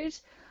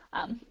seekers.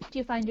 Do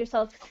you find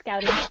yourself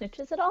scouting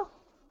snitches at all?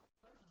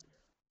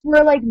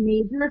 For like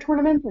major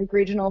tournaments, like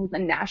regionals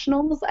and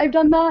nationals, I've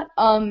done that.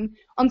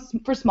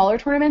 For smaller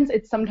tournaments,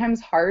 it's sometimes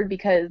hard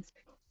because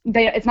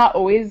it's not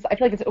always, I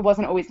feel like it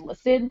wasn't always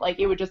listed. Like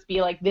it would just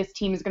be like this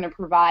team is going to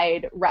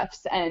provide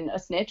refs and a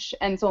snitch.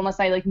 And so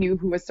unless I like knew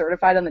who was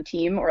certified on the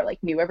team or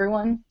like knew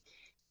everyone,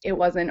 it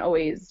wasn't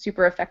always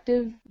super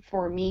effective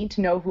for me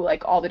to know who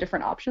like all the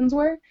different options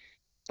were.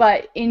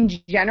 But in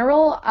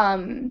general,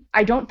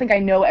 I don't think I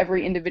know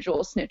every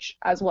individual snitch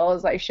as well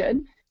as I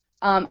should.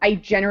 I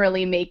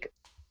generally make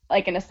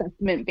like an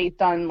assessment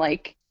based on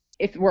like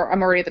if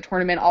I'm already at the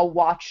tournament, I'll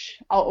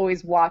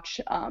always watch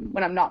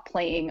when I'm not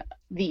playing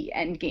the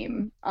end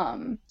game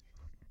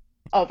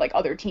of like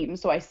other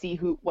teams, so I see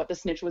what the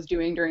snitch was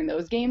doing during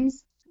those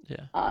games.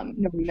 Yeah.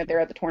 Knowing that they're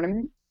at the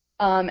tournament.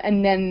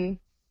 And then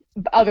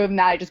other than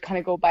that, I just kind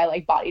of go by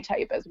like body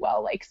type as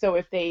well. Like so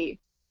if they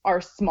are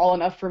small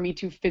enough for me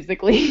to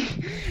physically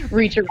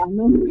reach around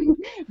them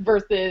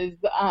versus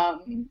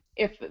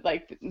if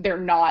like they're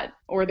not,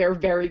 or they're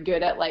very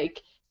good at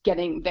like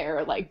getting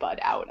their like butt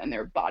out and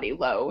their body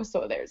low,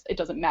 so it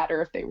doesn't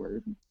matter if they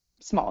were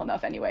small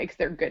enough anyway because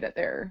they're good at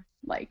their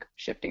like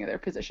shifting of their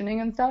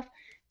positioning and stuff,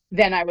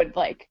 then I would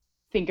like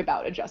think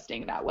about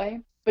adjusting that way.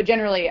 But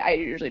generally I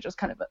usually just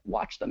kind of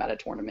watch them at a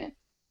tournament,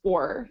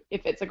 or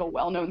if it's like a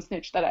well-known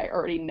snitch that I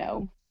already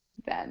know,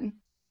 then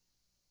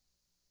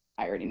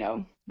I already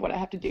know what I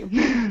have to do.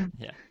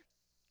 Yeah,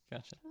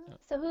 gotcha.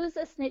 So who's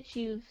a snitch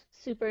you've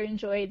super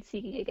enjoyed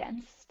seeking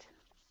against?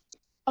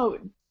 Oh,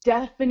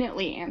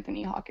 definitely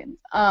Anthony Hawkins.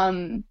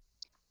 So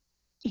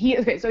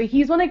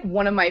he's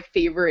one of my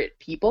favorite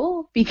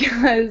people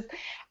because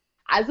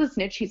as a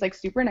snitch, he's like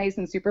super nice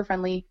and super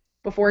friendly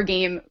before a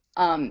game,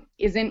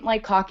 isn't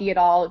like cocky at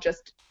all,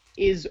 just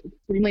is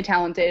extremely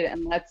talented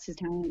and lets his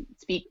talent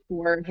speak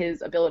for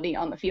his ability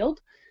on the field.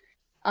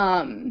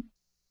 And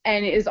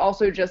is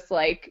also just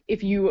like,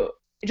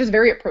 just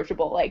very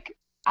approachable. Like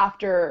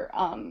after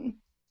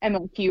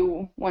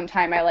MLQ one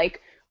time, I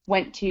like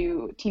went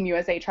to Team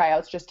USA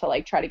tryouts just to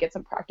like try to get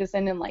some practice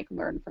in and like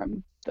learn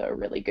from the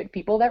really good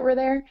people that were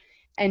there.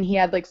 And he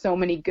had like so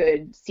many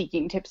good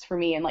seeking tips for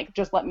me and like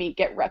just let me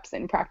get reps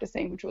in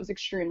practicing, which was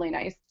extremely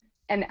nice.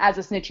 And as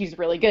a snitch, he's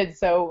really good,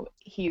 so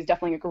he's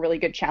definitely like a really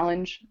good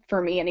challenge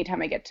for me.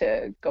 Anytime I get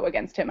to go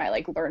against him, I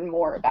like learn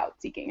more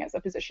about seeking as a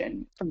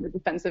position from the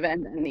defensive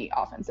end and the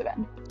offensive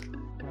end.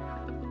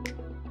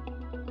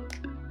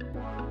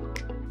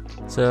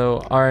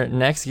 So our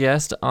next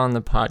guest on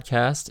the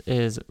podcast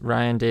is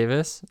Ryan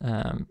Davis.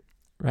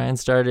 Ryan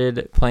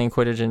started playing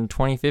Quidditch in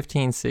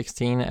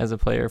 2015-16 as a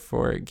player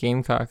for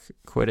Gamecock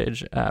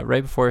Quidditch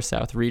right before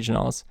South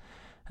Regionals,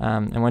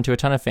 and went to a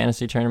ton of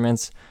fantasy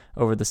tournaments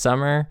over the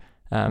summer.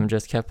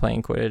 Just kept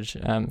playing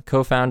Quidditch.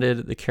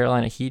 Co-founded the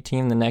Carolina Heat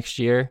team the next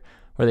year,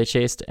 where they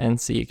chased and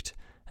seeked.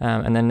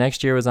 And then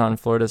next year was on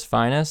Florida's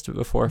Finest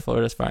before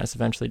Florida's Finest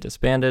eventually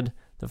disbanded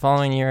the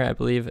following year, I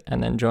believe,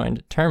 and then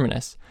joined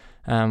Terminus,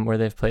 where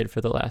they've played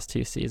for the last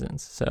 2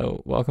 seasons.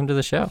 So welcome to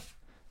the show.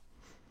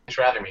 Thanks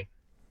for having me.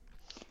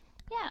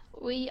 Yeah,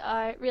 we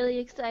are really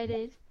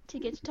excited to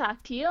get to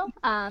talk to you.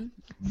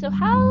 So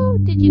how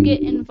did you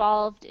get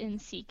involved in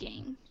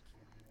seeking?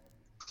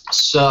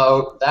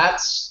 So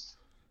that's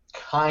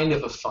kind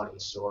of a funny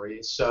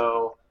story.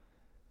 So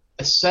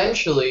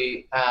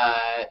essentially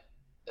at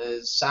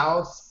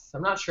South,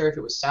 I'm not sure if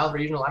it was South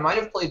Regional. I might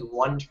have played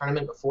one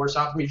tournament before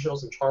South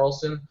Regionals in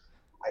Charleston.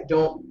 I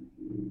don't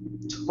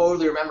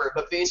totally remember,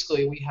 but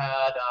basically we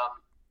had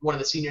one of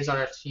the seniors on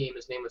our team.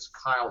 His name was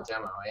Kyle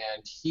Demo,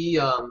 and he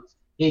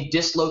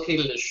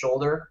dislocated his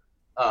shoulder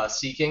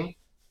seeking.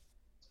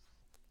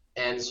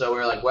 And so we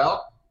were like,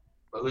 well,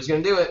 who's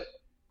going to do it?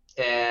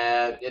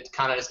 And it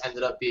kind of just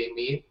ended up being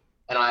me.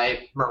 And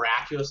I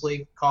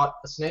miraculously caught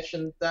a snitch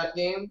in that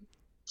game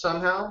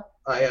somehow.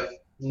 I have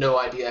no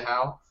idea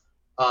how.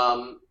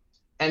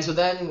 And so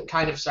then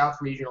kind of South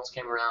Regionals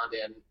came around,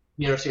 and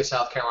University of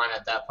South Carolina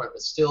at that point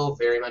was still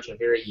very much a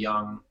very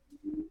young,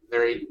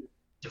 very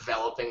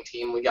developing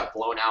team. We got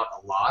blown out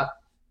a lot.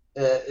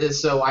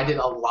 So I did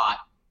a lot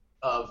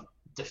of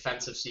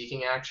defensive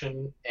seeking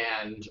action,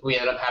 and we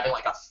ended up having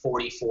like a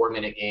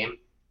 44-minute game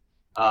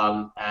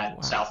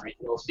at South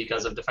Regionals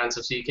because of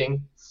defensive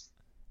seeking.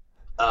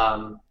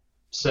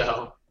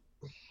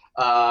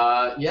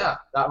 Yeah,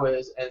 that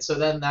was, and so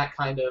then that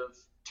kind of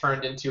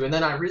turned into, and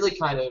then I really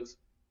kind of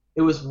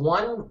It was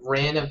one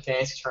random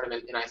fantasy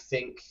tournament, and I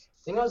think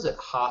I was at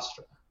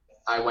Hofstra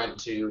I went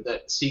to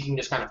that Seeking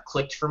just kind of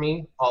clicked for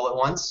me all at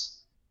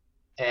once,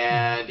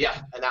 and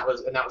yeah, and that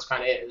was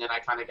kind of it. And then I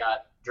kind of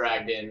got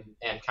dragged in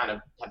and kind of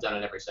have done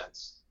it ever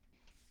since.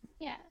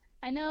 Yeah,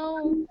 I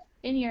know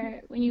when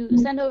you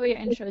send over your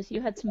intros,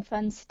 you had some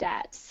fun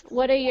stats.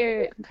 What are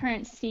your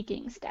current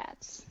Seeking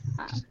stats?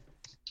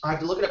 I have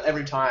to look it up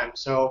every time.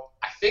 So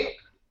I think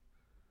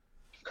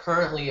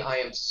currently I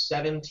am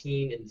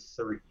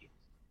 17-3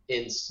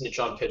 in snitch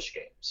on pitch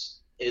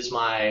games. Is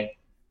my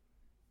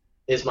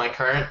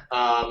current.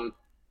 When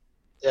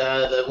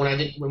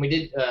we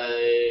did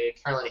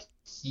Carolina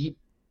Heat,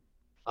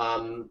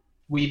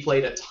 we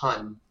played a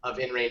ton of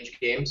in-range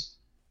games,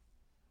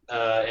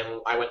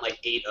 and I went like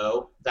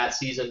 8-0 that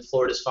season.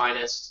 Florida's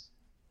finest.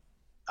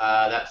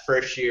 That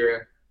first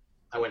year,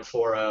 I went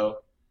 4-0.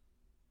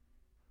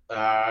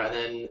 And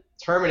then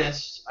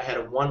Terminus, I had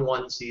a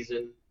 1-1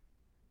 season,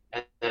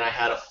 and then I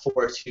had a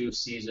 4-2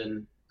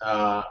 season.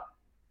 And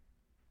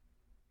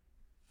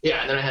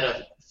then I had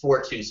a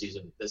 4-2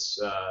 season this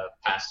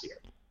past year.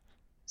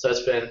 So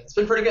it's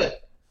been pretty good.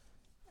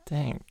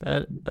 Dang,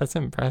 that's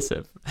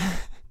impressive.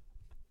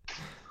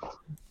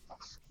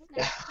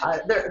 Yeah,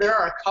 there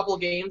are a couple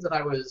games that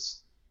I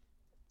was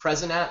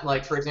present at.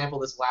 Like, for example,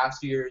 this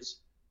last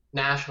year's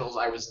Nationals,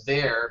 I was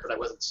there, but I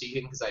wasn't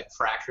seeking because I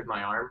fractured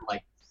my arm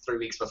like 3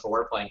 weeks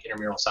before playing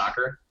intramural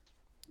soccer.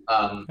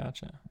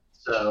 Gotcha.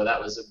 So that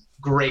was a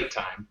great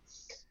time.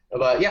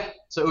 But yeah,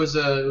 so it was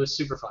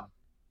super fun.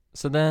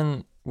 So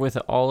then, with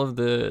all of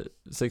the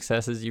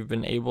successes you've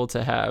been able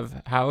to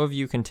have, how have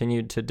you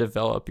continued to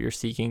develop your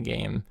Seeking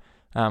game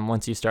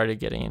once you started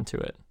getting into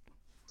it?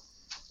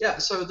 Yeah,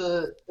 so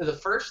the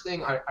first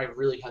thing I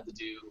really had to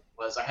do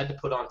was I had to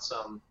put on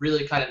some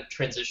really kind of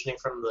transitioning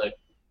from the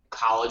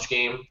college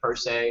game per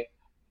se.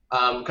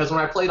 Because when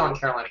I played on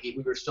Carolina Heat,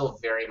 we were still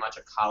very much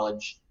a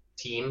college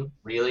team,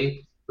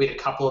 really. We had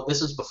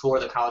this was before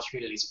the college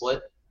community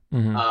split.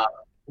 Mm-hmm.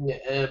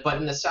 But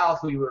in the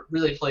South, we were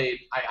really played.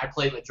 I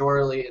played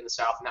majorly in the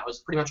South, and that was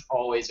pretty much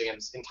always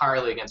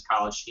entirely against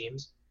college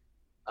teams.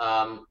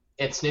 And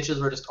snitches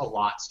were just a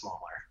lot smaller.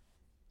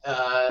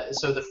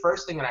 So the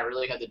first thing that I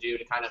really had to do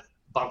to kind of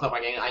bump up my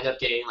game, I ended up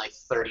gaining like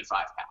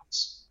 35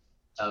 pounds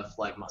of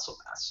like muscle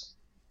mass,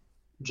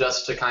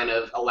 just to kind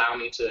of allow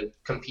me to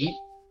compete.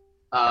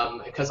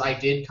 Because I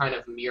did kind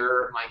of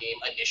mirror my game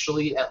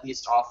initially, at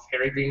least off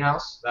Harry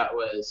Greenhouse.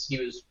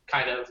 He was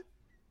kind of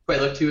who I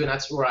looked to, and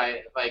that's where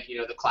I like,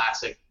 the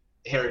classic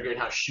Harry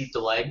Greenhouse shoot the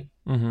leg.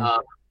 Mm-hmm.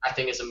 I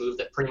think is a move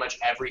that pretty much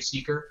every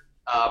seeker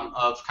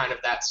of kind of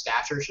that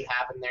stature should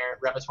have in their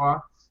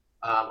repertoire.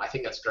 I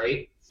think that's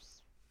great.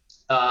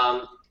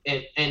 And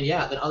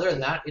yeah, then other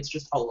than that, it's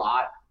just a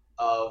lot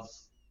of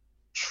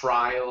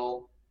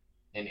trial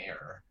and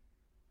error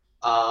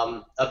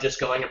of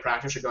just going to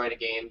practice or going to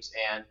games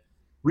and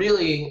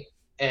really,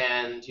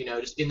 and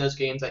just in those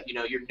games that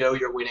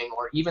you're winning,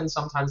 or even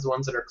sometimes the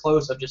ones that are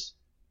close, of just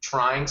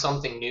trying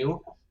something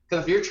new.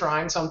 Because if you're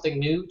trying something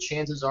new,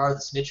 chances are the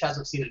snitch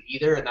hasn't seen it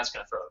either, and that's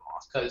going to throw them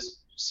off.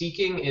 Because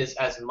Seeking is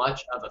as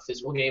much of a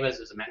physical game as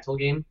it is a mental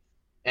game,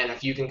 and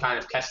if you can kind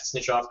of catch the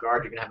snitch off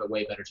guard, you're going to have a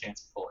way better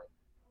chance of pulling.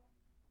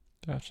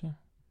 Gotcha.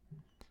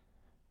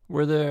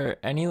 Were there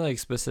any like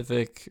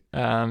specific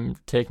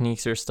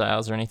techniques or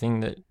styles or anything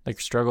that like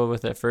struggled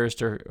with at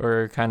first,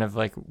 or kind of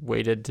like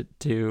waited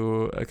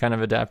to kind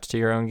of adapt to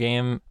your own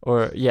game?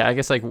 Or yeah, I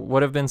guess like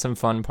what have been some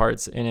fun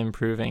parts in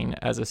improving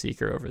as a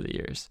seeker over the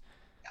years?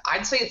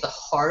 I'd say the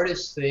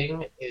hardest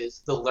thing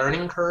is the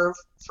learning curve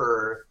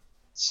for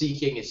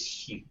Seeking is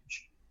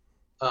huge.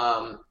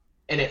 And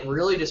it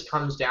really just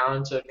comes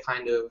down to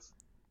kind of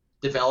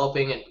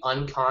developing an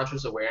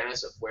unconscious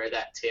awareness of where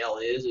that tail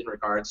is in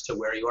regards to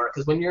where you are.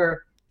 Because when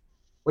you're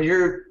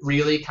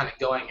really kind of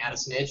going at a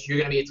snitch, you're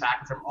going to be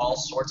attacking from all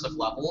sorts of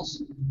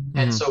levels. Mm-hmm.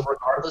 And so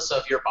regardless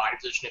of your body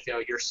position,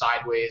 if you're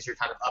sideways, you're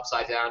kind of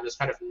upside down, just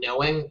kind of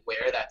knowing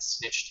where that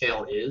snitch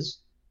tail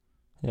is,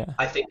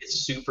 I think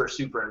it's super,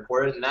 super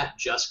important. And that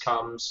just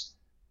comes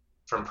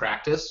from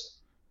practice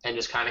and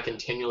just kind of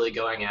continually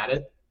going at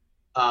it.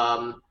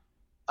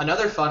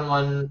 Another fun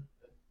one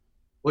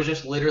was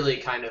just literally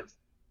kind of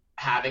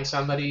having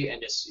somebody and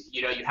just,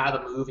 you have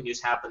a move and you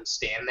just have them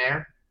stand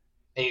there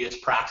and you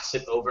just practice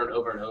it over and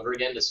over and over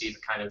again to see if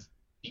it kind of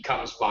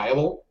becomes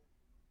viable.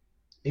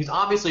 Because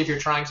obviously if you're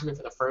trying something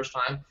for the first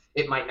time,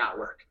 it might not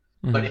work.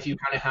 Mm-hmm. But if you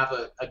kind of have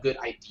a good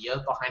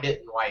idea behind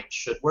it and why it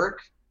should work,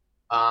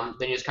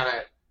 then you just kind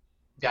of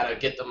got to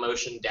get the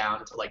motion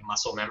down to like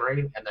muscle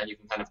memory, and then you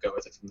can kind of go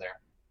with it from there.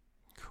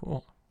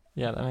 Cool.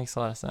 Yeah, that makes a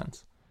lot of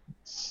sense.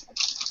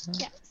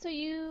 Yeah, so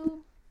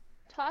you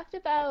talked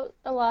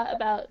a lot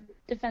about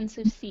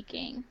defensive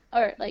seeking,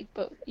 or like,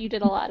 but you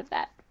did a lot of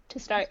that to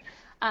start.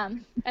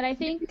 And I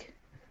think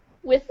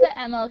with the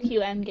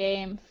MLQ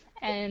endgame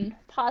and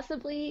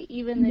possibly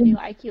even the new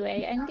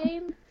IQA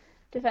endgame,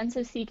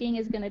 defensive seeking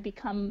is going to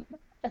become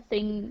a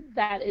thing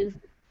that is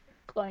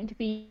going to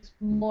be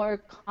more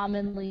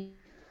commonly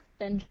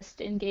than just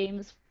in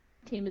games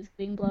the team is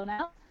getting blown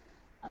out.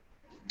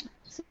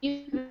 So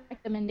you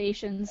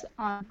recommendations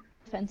on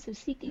defensive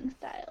seeking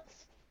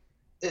styles?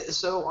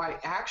 So I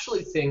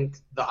actually think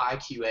the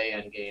IQA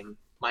endgame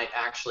might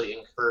actually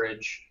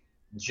encourage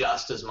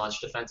just as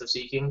much defensive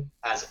seeking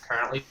as it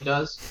currently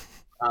does.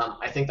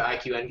 I think the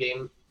IQ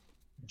endgame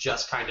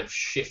just kind of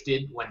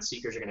shifted when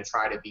seekers are going to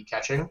try to be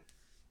catching.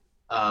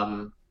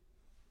 Because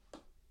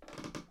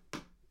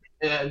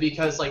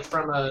I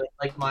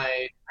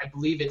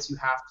believe it's you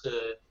have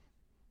to,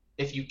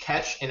 if you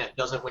catch and it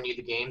doesn't win you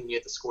the game, you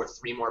have to score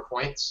 3 more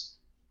points.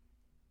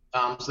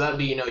 So that'd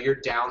be, you're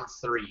down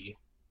 3,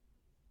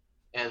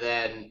 and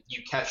then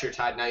you catch your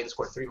tide, now you have to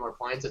score 3 more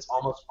points. It's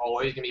almost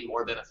always going to be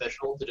more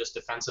beneficial to just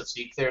defensive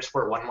seek there,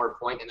 score 1 more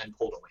point, and then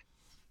pull to win.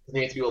 I think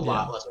you have to do a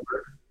lot less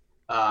work.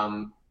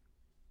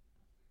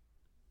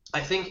 I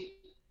think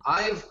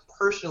I've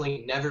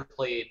personally never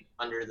played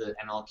under the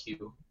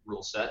MLQ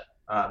rule set.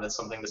 That's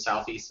something the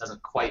Southeast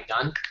hasn't quite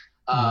done.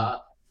 I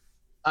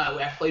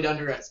played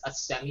under a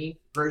semi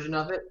version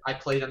of it. I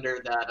played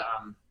under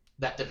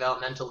that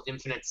developmental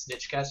infinite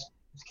snitch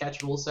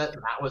catch rule set,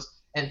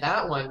 and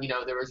that one,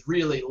 there was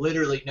really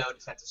literally no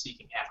defensive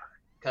seeking ever,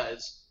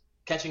 because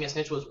catching a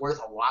snitch was worth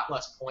a lot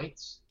less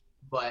points,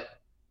 but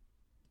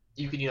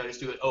you could just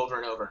do it over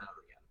and over and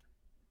over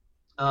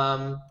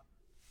again.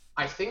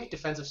 I think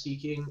defensive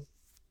seeking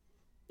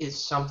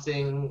is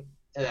something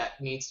that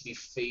needs to be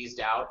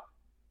phased out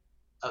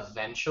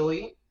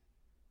eventually,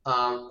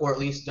 or at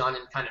least done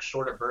in kind of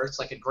shorter bursts.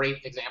 Like a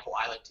great example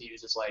I like to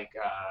use is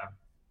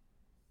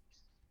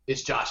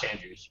is Josh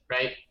Andrews,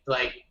 right?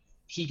 Like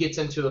he gets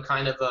into a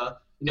kind of a,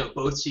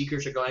 both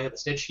seekers are going at the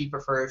snitch. He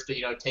prefers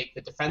to, take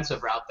the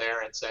defensive route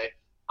there and say,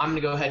 I'm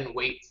going to go ahead and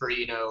wait for,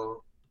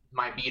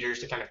 my beaters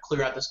to kind of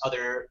clear out this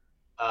other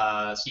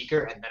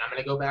seeker, and then I'm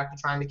going to go back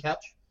to trying to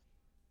catch.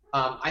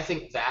 I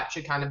think that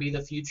should kind of be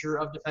the future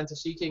of defensive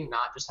seeking,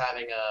 not just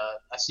having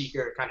a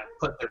seeker kind of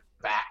put their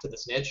back to the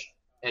snitch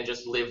and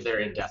just live there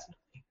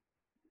indefinitely.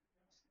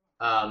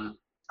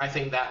 I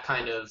think that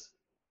kind of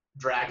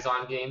drags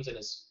on games and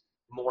is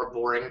more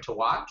boring to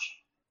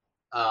watch.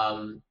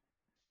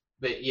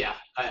 But yeah,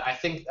 I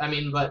think,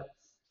 but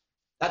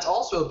that's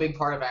also a big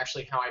part of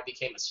actually how I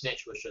became a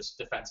snitch, was just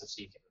defensive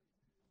seeking.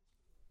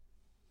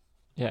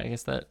 Yeah, I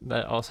guess that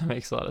also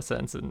makes a lot of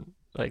sense, and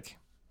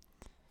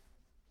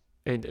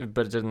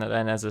but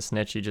then as a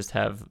snitch, you just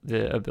have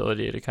the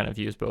ability to kind of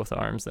use both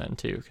arms then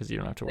too, because you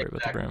don't have to worry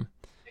about the broom.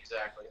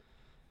 Exactly.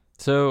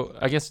 So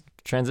I guess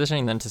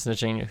transitioning then to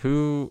snitching,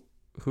 who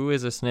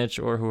is a snitch,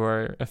 or who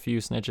are a few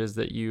snitches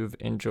that you've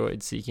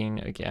enjoyed seeking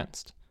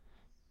against?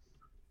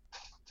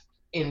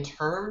 In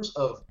terms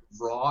of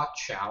raw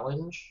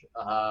challenge,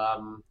 I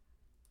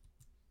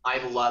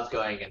love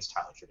going against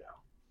Tyler Trudeau.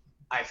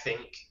 I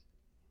think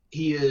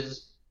he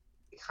is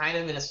kind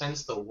of, in a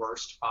sense, the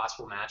worst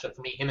possible matchup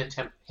for me. Him and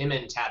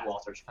Tad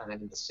Walters kind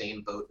of in the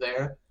same boat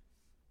there.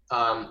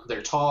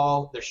 They're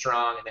tall, they're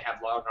strong, and they have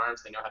long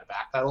arms. They know how to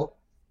backpedal.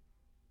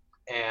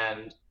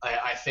 And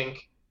I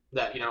think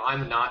that,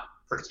 I'm not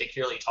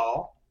particularly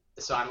tall,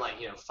 so I'm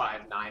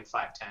 5'9",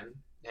 5'10",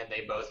 and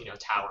they both,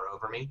 tower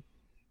over me.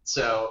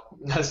 So,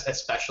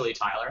 especially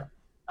Tyler.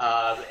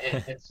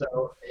 And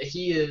so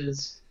he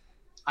is,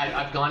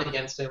 I've gone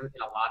against him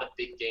in a lot of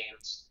big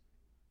games,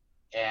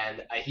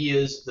 and he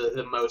is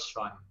the most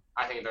fun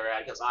I think I've ever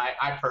had, because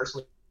I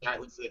personally, I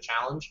live for the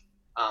challenge.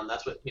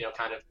 That's what,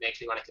 kind of makes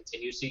me want to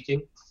continue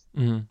seeking.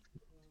 Mm-hmm.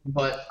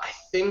 But I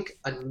think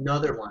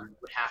another one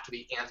would have to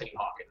be Anthony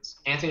Hawkins.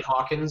 Anthony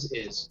Hawkins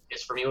is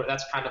for me,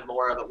 that's kind of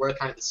more of a, we're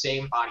kind of the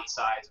same body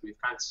size. We have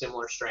kind of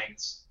similar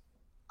strengths.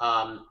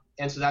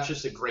 And so that's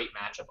just a great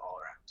matchup all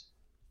around.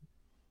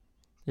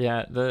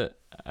 Yeah,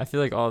 I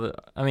feel like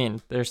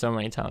there's so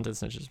many talented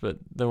snitches, but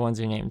the ones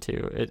you named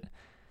too,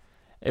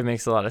 it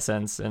makes a lot of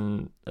sense,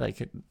 and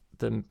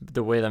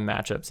the way the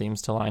matchup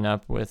seems to line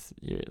up with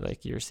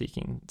your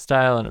seeking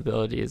style and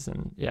abilities,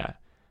 and yeah,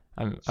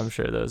 I'm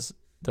sure those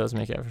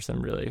make it for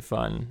some really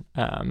fun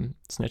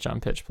snitch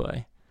on pitch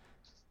play.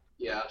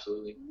 Yeah,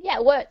 absolutely. Yeah,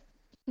 what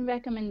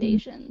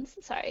recommendations,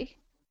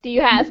 do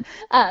you have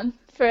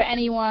for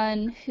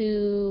anyone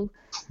who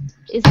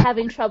is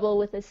having trouble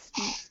with a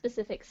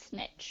specific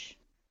snitch?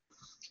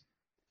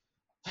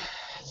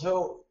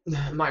 So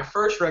my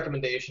first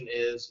recommendation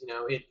is,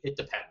 it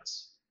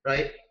depends,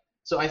 right?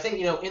 So I think,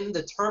 in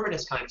the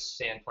Terminus kind of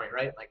standpoint,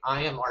 right,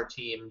 I am our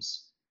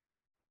team's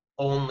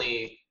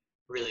only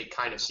really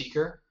kind of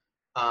seeker.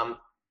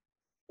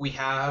 We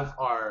have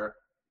our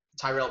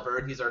Tyrell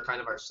Bird, he's our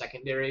kind of our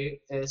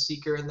secondary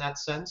seeker in that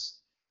sense,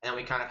 and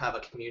we kind of have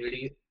a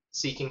community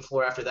seeking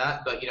floor after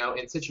that. But,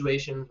 in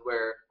situations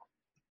where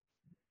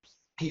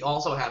he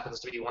also happens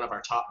to be one of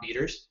our top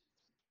beaters,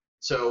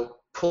 so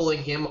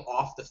pulling him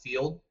off the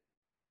field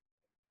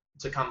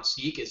to come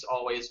seek is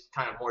always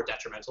kind of more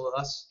detrimental to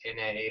us in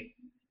a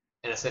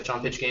snitch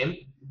on pitch game.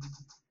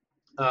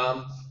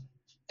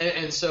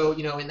 And so,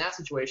 in that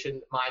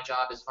situation, my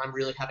job is, if I'm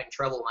really having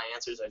trouble with my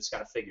answers, I just got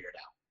to figure it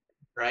out,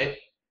 right?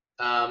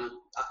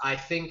 I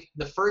think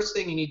the first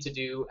thing you need to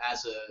do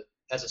as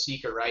a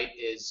seeker, right,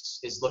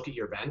 is look at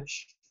your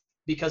bench,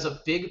 because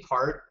a big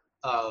part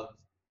of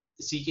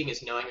seeking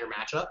is knowing your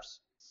matchups,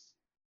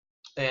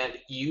 and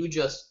you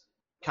just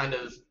kind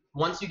of,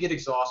 once you get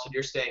exhausted,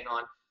 you're staying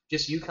on.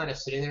 Just you kind of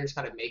sitting there, just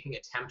kind of making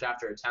attempt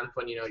after attempt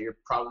when your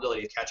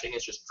probability of catching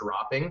is just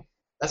dropping.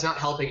 That's not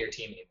helping your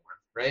team anymore,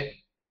 right?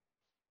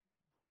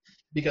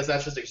 Because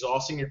that's just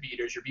exhausting your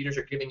beaters. Your beaters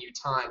are giving you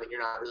time, and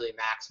you're not really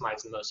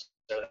maximizing most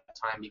of that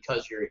time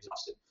because you're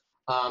exhausted.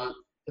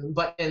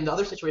 But in the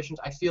other situations,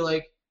 I feel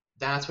like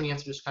that's when you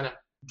have to just kind of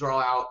draw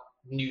out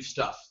new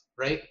stuff,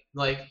 right?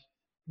 Like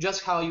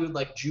just how you would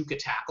like juke a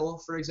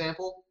tackle, for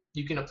example,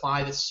 you can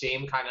apply the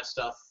same kind of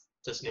stuff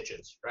to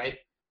snitches, right?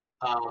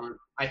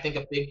 I think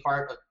a big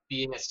part of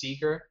being a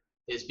seeker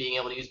is being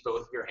able to use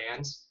both of your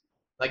hands.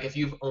 Like if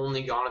you've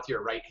only gone with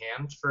your right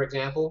hand, for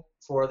example,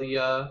 for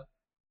the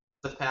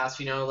past,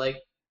 like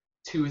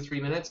 2 or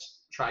 3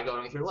 minutes, try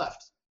going with your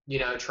left.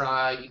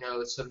 Try,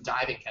 some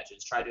diving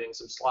catches, try doing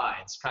some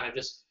slides, kind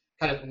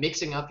of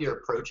mixing up your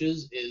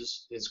approaches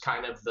is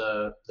kind of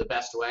the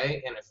best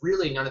way. And if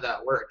really none of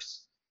that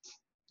works,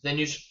 then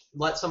you should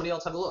let somebody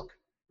else have a look,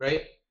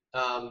 right?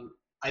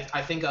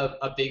 I think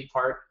a big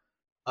part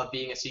of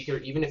being a seeker,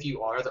 even if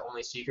you are the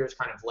only seeker, is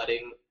kind of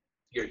letting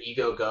your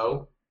ego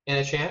go in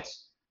a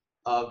chance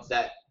of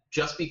that.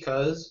 Just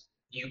because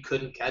you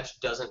couldn't catch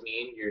doesn't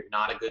mean you're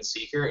not a good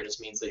seeker. It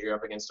just means that you're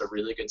up against a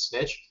really good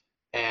snitch,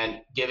 and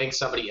giving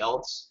somebody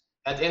else,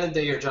 at the end of the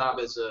day, your job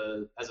as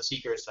a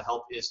seeker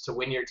is to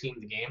win your team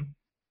the game,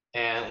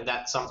 and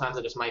that sometimes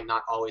it just might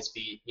not always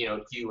be you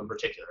in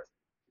particular.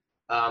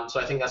 So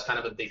I think that's kind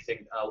of a big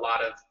thing a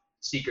lot of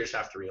seekers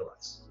have to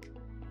realize.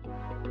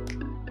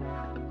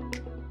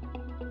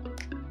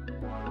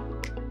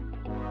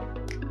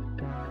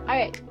 All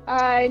right,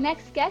 our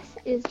next guest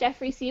is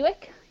Jeffrey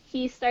Seawick.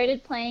 He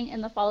started playing in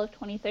the fall of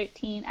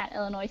 2013 at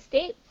Illinois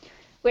State,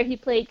 where he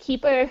played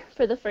keeper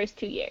for the first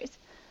 2 years.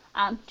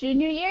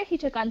 Junior year, he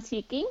took on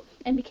seeking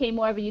and became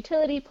more of a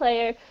utility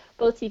player,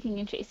 both seeking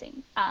and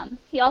chasing.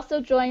 He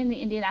also joined the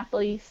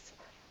Indianapolis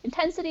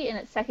Intensity in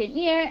its second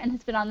year and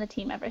has been on the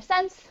team ever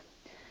since.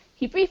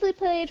 He briefly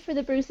played for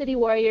the Brew City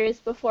Warriors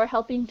before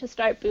helping to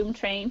start Boom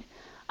Train,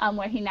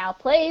 where he now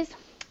plays.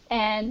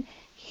 And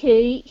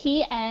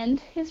he and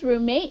his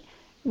roommate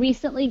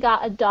recently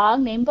got a dog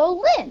named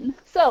Bolin.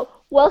 So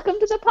welcome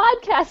to the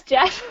podcast,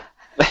 Jeff.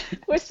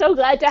 We're so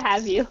glad to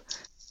have you.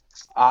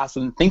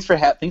 Awesome. Thanks for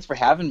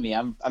having me.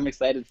 I'm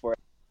excited for it.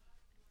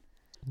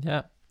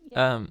 Yeah.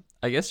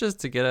 I guess just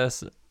to get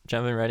us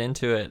jumping right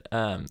into it,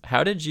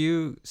 how did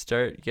you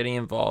start getting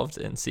involved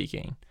in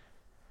seeking?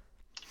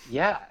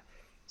 Yeah.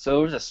 So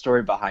there was a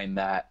story behind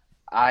that.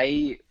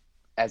 I,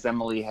 as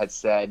Emily had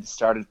said,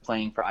 started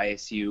playing for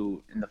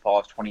ISU in the fall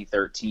of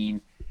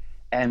 2013.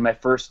 And my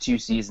first 2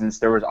 seasons,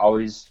 there was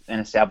always an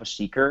established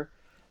seeker.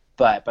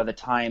 But by the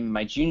time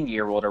my junior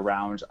year rolled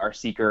around, our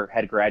seeker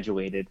had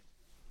graduated.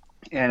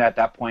 And at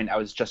that point, I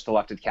was just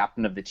elected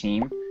captain of the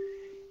team.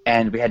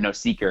 And we had no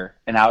seeker.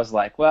 And I was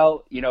like,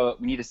 well, we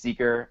need a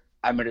seeker.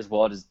 I might as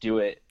well just do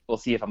it. We'll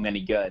see if I'm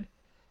any good.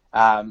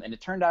 And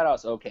it turned out I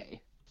was okay.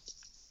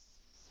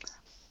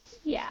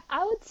 Yeah,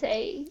 I would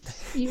say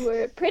you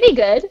were pretty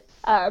good.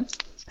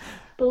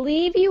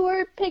 Believe you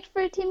were picked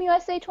for Team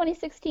USA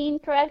 2016,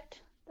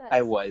 correct?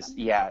 I was,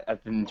 yeah,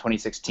 in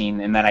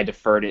 2016, and then I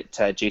deferred it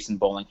to Jason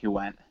Bowling, who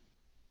went.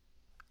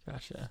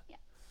 Gotcha. Yeah,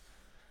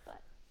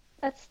 but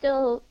that's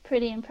still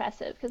pretty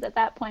impressive, because at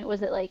that point,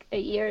 was it like a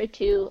year or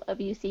 2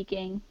 of you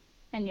seeking,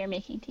 and you're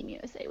making Team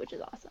USA, which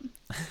is awesome.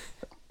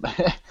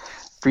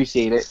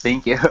 Appreciate it.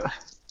 Thank you.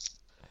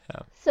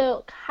 Yeah.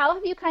 So how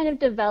have you kind of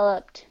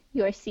developed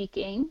your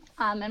seeking,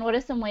 and what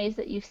are some ways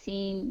that you've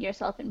seen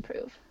yourself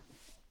improve?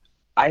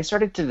 I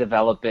started to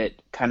develop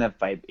it kind of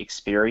by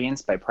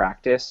experience, by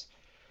practice.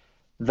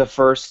 The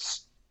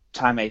first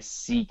time I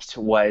seeked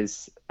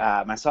was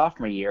my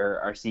sophomore year.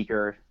 Our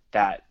seeker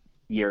that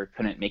year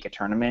couldn't make a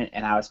tournament,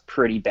 and I was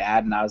pretty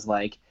bad, and I was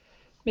like,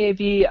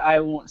 maybe I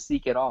won't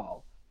seek at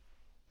all.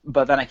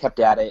 But then I kept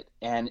at it,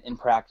 and in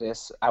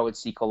practice, I would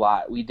seek a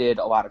lot. We did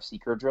a lot of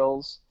seeker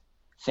drills.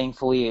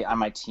 Thankfully, on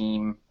my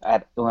team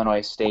at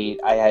Illinois State,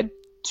 I had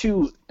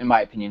 2, in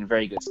my opinion,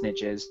 very good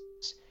snitches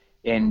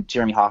in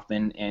Jeremy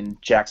Hoffman and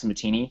Jackson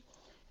Mattini.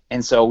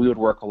 And so we would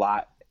work a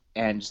lot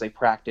and just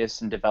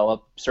practice and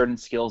develop certain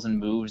skills and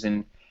moves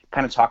and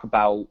kind of talk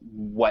about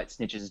what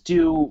snitches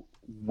do,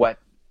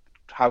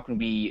 how can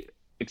we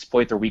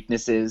exploit their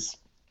weaknesses,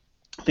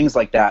 things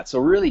like that. So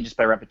really just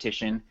by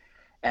repetition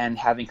and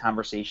having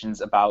conversations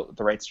about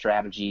the right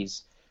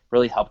strategies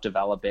really helped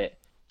develop it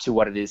to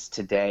what it is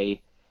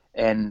today.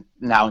 And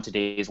now in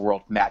today's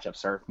world,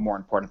 matchups are more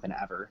important than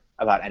ever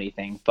about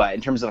anything. But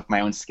in terms of my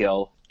own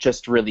skill,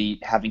 just really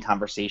having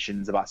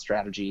conversations about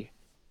strategy.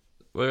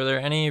 Were there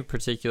any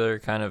particular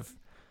kind of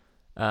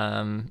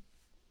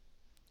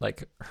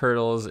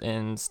hurdles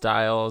in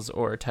styles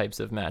or types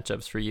of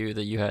matchups for you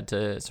that you had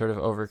to sort of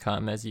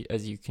overcome as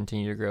you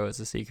continue to grow as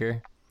a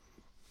seeker?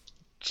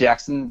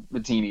 Jackson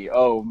Mattini,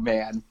 oh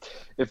man,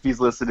 if he's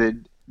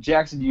listening,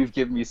 Jackson, you've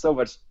given me so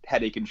much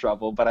headache and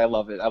trouble, but I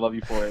love it. I love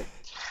you for it.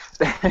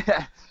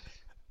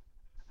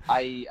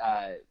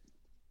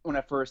 when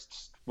I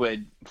first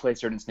would play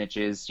certain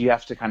snitches, you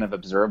have to kind of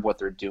observe what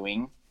they're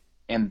doing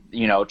and,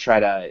 try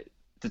to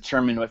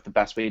determine what the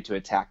best way to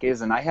attack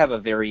is. And I have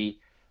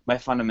my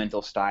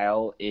fundamental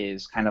style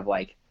is kind of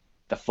like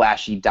the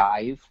flashy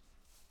dive,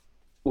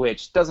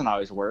 which doesn't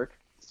always work.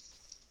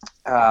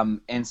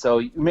 And so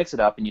you mix it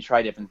up and you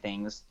try different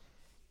things.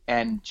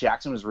 And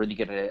Jackson was really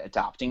good at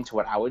adapting to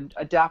what I would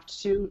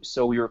adapt to.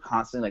 So we were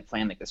constantly like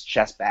playing like this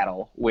chess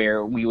battle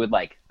where we would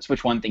like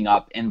switch one thing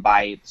up, and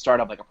by the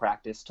start of like a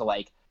practice to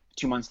like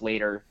 2 months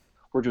later,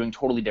 we're doing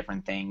totally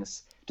different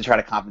things to try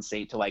to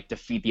compensate to like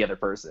defeat the other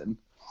person.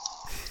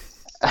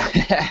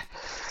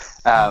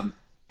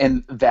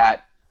 And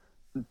that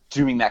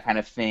doing that kind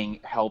of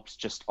thing helps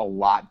just a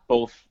lot.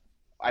 Both,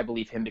 I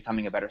believe, him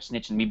becoming a better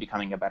snitch and me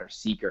becoming a better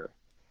seeker.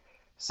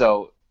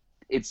 So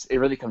it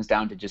really comes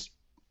down to just,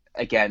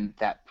 again,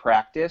 that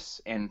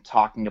practice and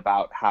talking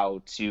about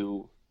how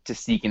to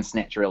seek and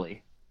snitch,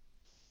 really.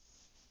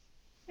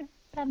 Yeah,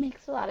 that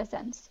makes a lot of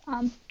sense.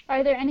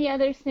 Are there any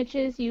other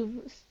snitches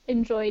you've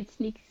enjoyed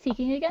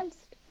seeking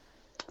against?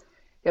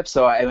 Yep,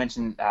 so I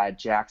mentioned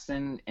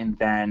Jackson and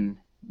then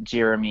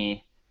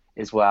Jeremy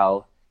as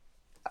well.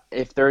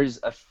 If there's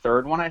a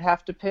third one I'd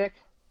have to pick,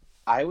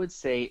 I would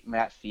say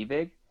Matt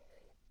Fiebig.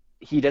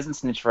 He doesn't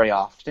snitch very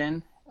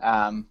often,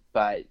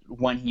 but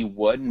when he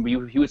would, and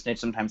he would snitch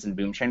sometimes in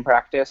boom train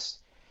practice,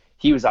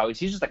 he's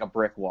just like a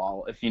brick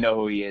wall, if you know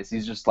who he is.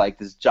 He's just like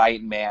this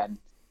giant man.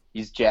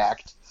 He's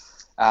jacked.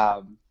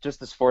 Just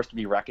this force to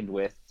be reckoned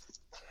with.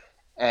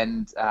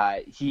 And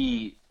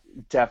he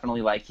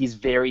definitely, he's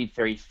very,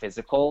 very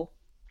physical.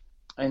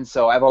 And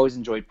so I've always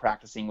enjoyed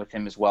practicing with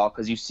him as well,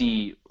 because you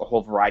see a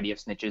whole variety of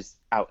snitches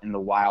out in the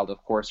wild,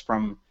 of course,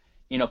 from,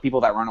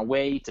 people that run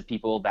away to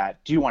people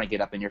that do want to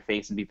get up in your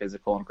face and be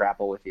physical and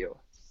grapple with you.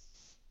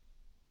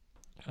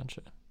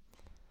 Gotcha.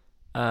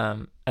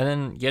 And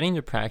then getting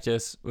to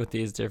practice with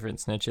these different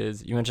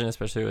snitches, you mentioned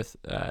especially with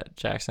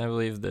Jackson, I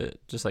believe,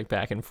 that just like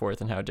back and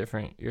forth and how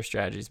different your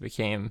strategies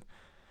became.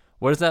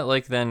 What is that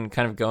like then,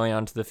 kind of going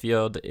onto the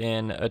field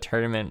in a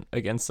tournament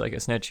against like a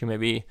snitch who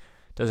maybe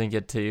doesn't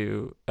get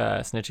to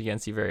snitch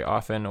against you very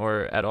often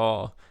or at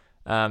all?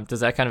 Does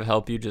that kind of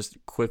help you just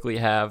quickly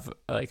have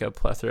like a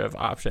plethora of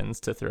options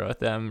to throw at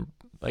them,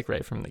 like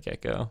right from the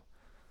get-go?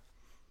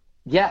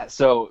 Yeah,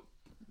 so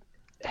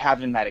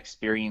having that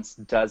experience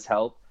does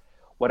help.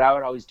 What I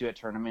would always do at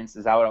tournaments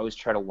is I would always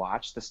try to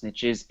watch the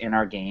snitches in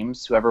our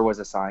games, whoever was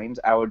assigned.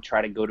 I would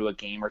try to go to a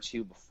game or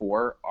two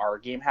before our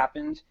game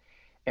happened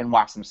and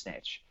watch them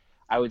snitch.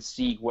 I would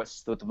see what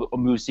the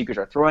move seekers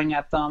are throwing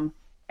at them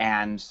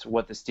and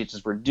what the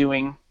snitches were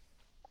doing.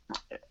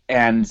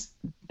 And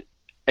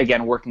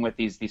again, working with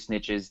these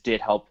snitches did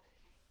help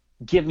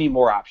give me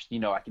more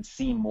options. I could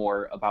see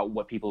more about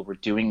what people were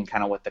doing and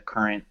kind of what the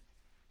current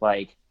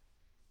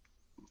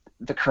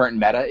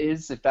meta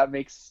is, if that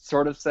makes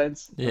sort of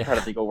sense. Yeah. I'm trying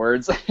to think of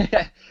words.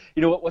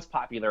 What's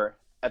popular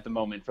at the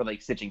moment for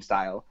like stitching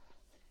style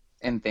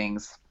and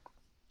things.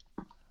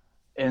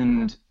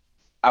 And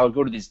I would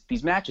go to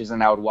these matches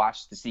and I would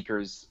watch the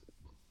seekers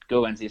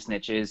go into these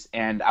snitches,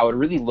 and I would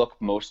really look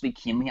mostly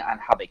keenly on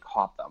how they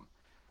caught them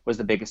was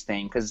the biggest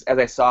thing. Because as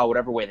I saw,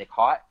 whatever way they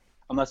caught,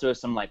 unless there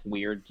was some like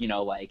weird,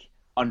 like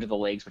under the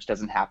legs, which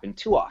doesn't happen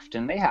too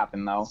often, they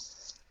happen though,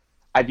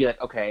 I'd be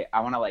like, okay, I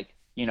want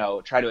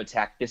to try to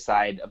attack this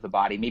side of the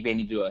body. Maybe I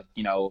need to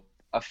do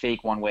a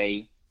fake one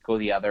way, go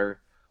the other,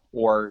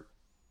 or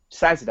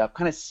size it up,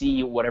 kind of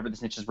see whatever the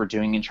snitches were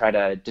doing and try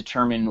to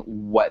determine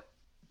what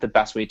the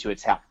best way to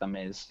attack them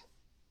is.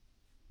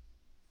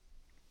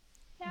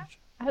 Yeah,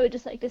 I would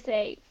just like to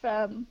say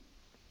from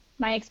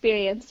my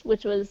experience,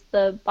 which was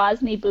the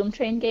Bosnia Boom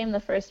Train game, the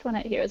first one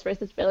at Heroes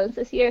versus Villains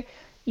this year,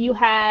 you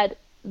had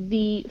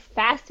the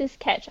fastest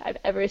catch I've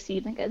ever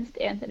seen against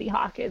Anthony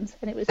Hawkins,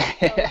 and it was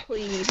so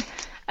clean.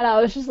 And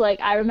I was just like,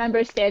 I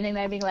remember standing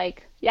there being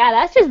like, yeah,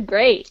 that's just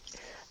great.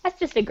 That's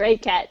just a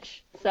great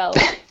catch. So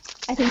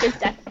I think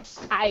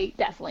I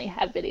definitely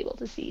have been able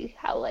to see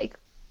how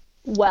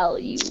well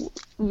you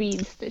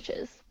read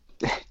snitches.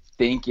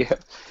 Thank you.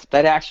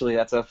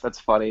 That's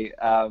funny.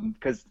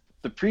 Because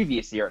the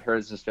previous year at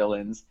Heroes vs.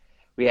 Villains,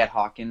 we had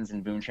Hawkins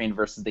and Boom Train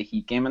versus the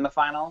Heat game in the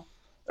final.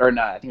 Or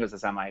no, I think it was the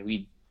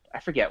semi. I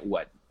forget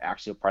what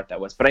actual part that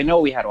was, but I know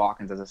we had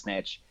Hawkins as a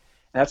snitch,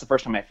 and that's the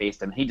first time I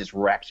faced him, and he just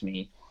wrecked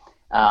me.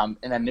 And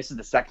then this is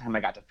the second time I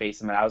got to face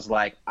him, and I was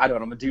like, I know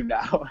what I'm gonna do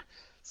now.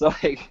 So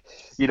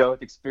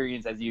with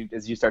experience, as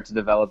you start to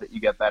develop it, you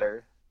get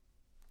better.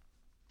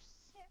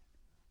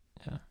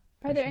 Yeah.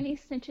 Are there any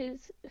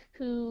snitches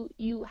who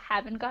you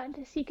haven't gotten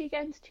to seek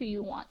against who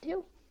you want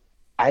to?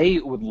 I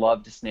would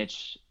love to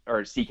snitch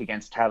or seek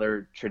against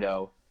Tyler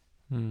Trudeau.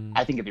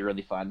 I think it'd be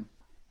really fun.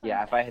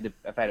 Yeah, if I had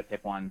to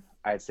pick one,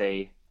 I'd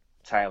say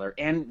Tyler.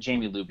 And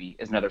Jamie Luby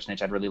is another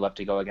snitch I'd really love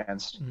to go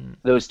against.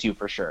 Those two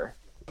for sure.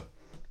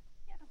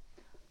 Yeah.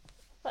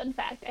 Fun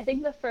fact, I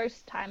think the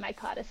first time I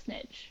caught a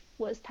snitch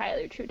was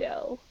Tyler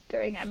Trudeau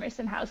during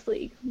Emerson House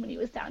League when he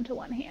was down to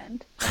one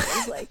hand. I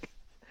was like,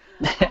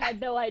 I had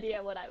no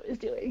idea what I was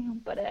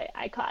doing, but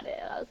I caught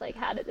it. I was like,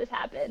 how did this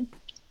happen?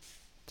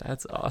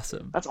 That's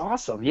awesome. That's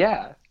awesome.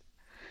 Yeah.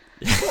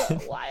 A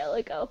while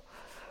ago,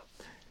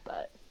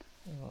 but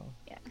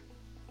yeah.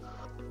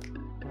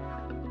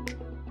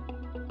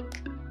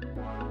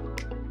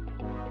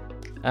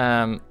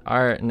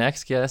 Our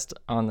next guest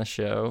on the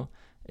show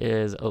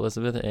is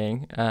Elizabeth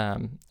Ng,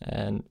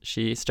 and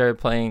she started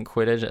playing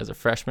Quidditch as a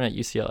freshman at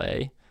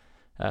UCLA.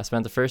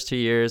 Spent the first 2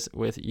 years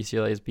with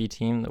UCLA's B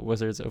team, the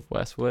Wizards of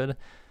Westwood,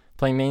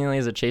 playing mainly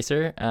as a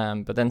chaser,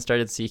 but then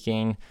started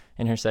seeking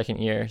in her second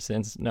year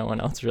since no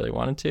one else really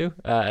wanted to,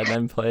 and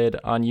then played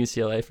on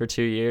UCLA for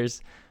 2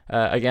 years,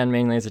 again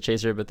mainly as a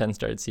chaser, but then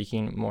started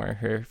seeking more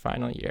her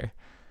final year.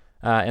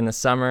 In the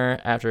summer,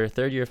 after her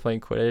third year of playing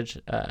Quidditch,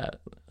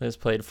 Liz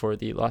played for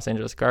the Los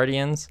Angeles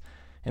Guardians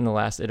in the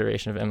last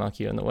iteration of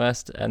MLQ in the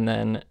West, and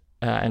then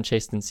and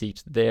chased and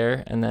seeked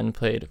there, and then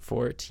played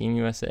for Team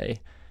USA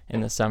in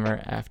the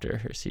summer after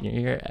her senior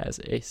year as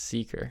a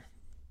seeker.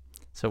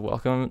 So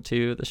welcome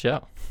to the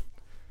show.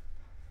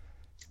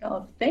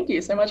 Oh, thank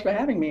you so much for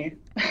having me.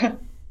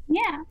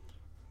 Yeah.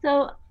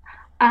 So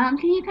can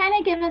you kind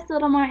of give us a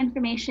little more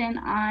information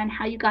on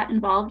how you got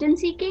involved in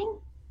seeking?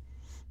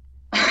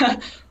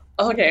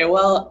 Okay,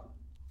 well,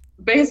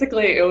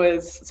 basically it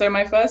was, so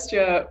my first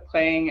year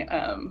playing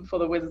for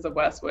the Wizards of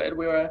Westwood,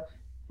 we were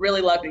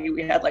really lucky.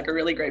 We had like a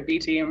really great B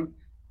team.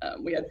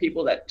 We had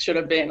people that should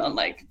have been on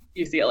like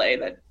UCLA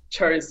that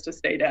chose to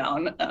stay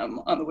down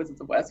on the Wizards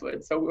of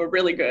Westwood. So we were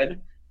really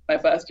good my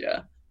first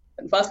year.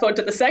 And fast forward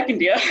to the second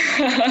year,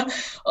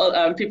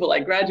 people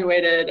like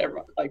graduated,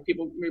 like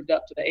people moved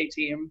up to the A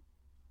team.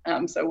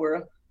 So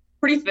we're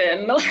pretty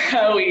thin.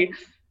 We,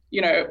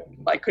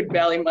 like could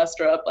barely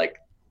muster up like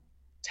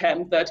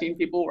 10, 13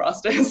 people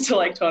rosters to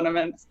like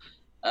tournaments.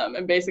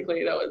 And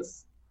basically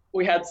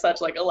we had such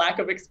like a lack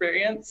of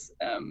experience,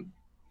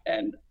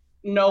 and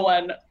no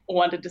one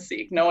wanted to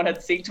seek. No one had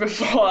seeked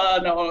before.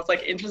 No one was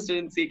like interested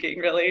in seeking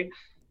really.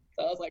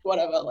 So I was like,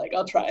 whatever, like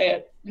I'll try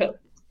it.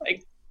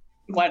 Like,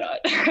 why not?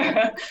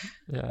 Yeah.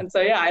 And so,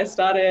 yeah, I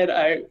started.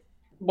 I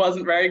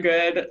wasn't very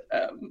good,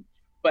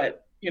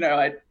 but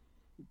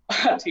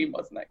our team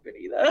wasn't that good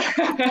either,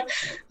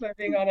 if I'm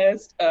being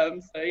honest.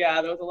 So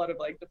yeah, there was a lot of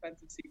like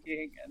defensive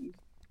seeking and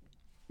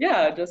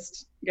yeah,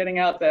 just getting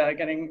out there,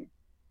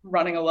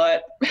 running a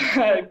lot,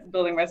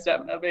 building my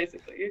stamina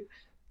basically.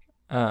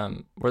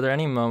 Were there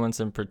any moments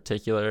in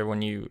particular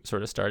when you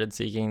sort of started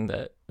seeking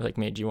that like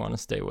made you want to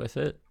stay with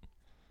it?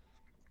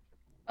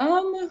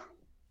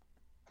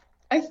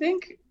 I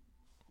think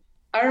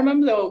I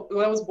remember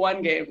there was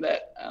one game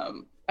that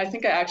I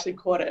think I actually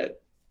caught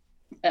it,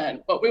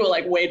 but we were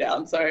like way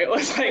down, so it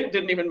was like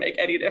didn't even make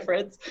any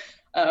difference.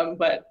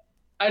 But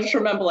I just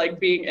remember like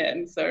being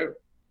in, so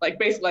like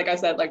basically like I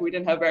said, like we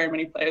didn't have very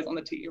many players on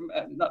the team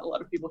and not a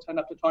lot of people turned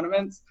up to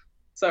tournaments.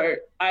 So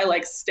I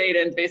like stayed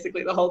in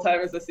basically the whole time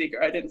as a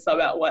seeker. I didn't sub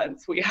out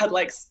once. We had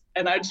like,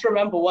 and I just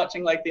remember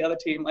watching like the other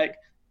team, like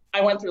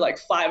I went through like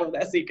 5 of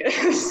their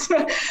seekers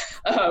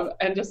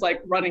and just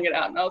like running it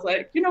out. And I was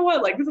like, you know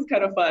what, like this is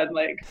kind of fun.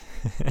 Like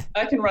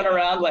I can run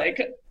around, like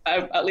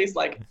I'm at least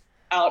like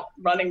out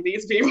running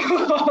these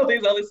people,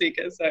 these other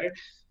seekers. So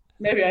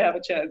maybe I have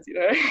a chance,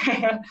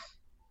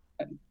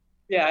 And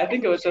yeah, I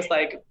think it was just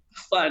like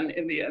fun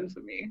in the end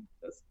for me.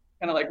 Just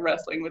kind of like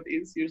wrestling with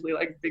these usually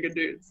like bigger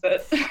dudes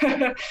that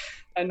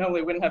I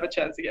normally wouldn't have a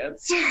chance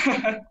against.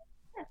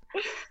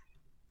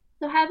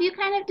 So have you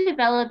kind of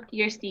developed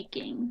your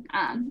seeking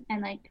and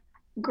like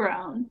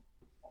grown?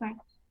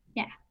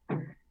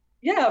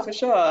 Yeah, for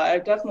sure.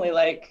 I've definitely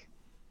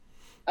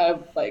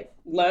I've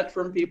learned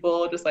from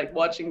people, just like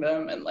watching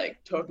them and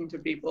like talking to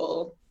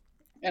people.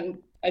 And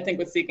I think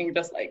with seeking,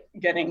 just like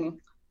getting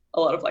a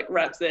lot of like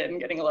reps in,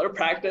 getting a lot of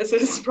practice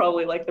is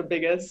probably like the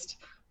biggest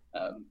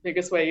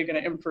way you're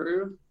going to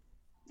improve.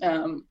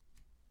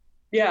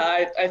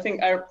 Yeah, I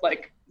think I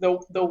like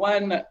the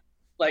one,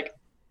 like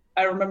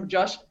I remember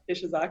Josh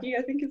Ishizaki,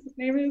 I think his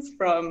name is,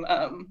 from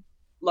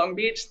Long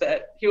Beach,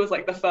 that he was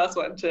like the first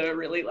one to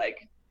really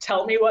like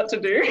tell me what to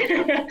do.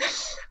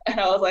 And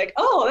I was like,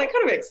 oh, that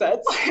kind of makes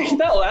sense. Like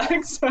that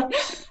works. And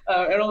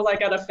it was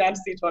like at a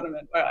fantasy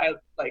tournament where I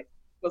like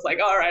was like,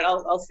 all right,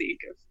 I'll seek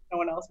if no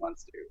one else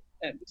wants to.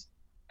 And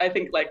I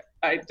think like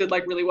I did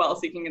like really well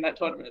seeking in that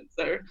tournament.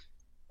 So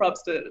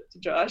props to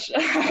Josh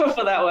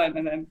for that one.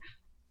 And then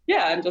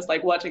yeah, and just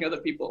like watching other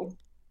people.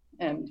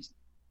 And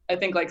I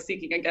think like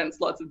seeking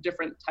against lots of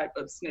different type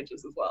of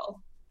snitches as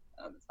well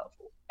is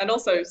helpful. And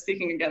also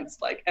seeking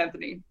against like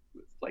Anthony,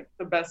 who's like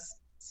the best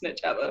snitch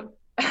ever,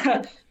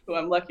 who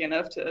I'm lucky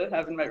enough to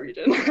have in my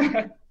region.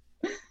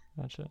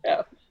 Gotcha.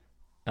 Yeah.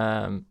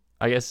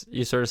 I guess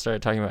you sort of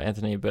started talking about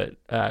Anthony, but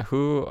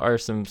who are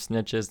some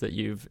snitches that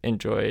you've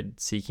enjoyed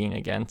seeking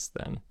against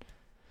then?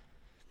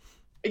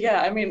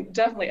 Yeah, I mean,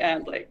 definitely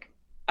Ant. Like,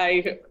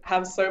 I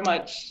have so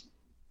much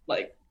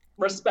like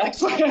respect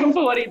for him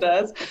for what he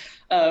does,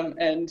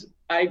 and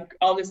I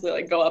obviously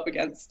like go up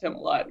against him a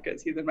lot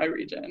because he's in my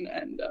region,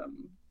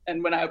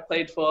 and when I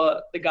played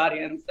for the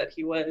Guardians, that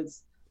he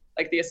was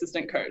like the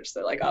assistant coach.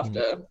 So like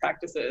after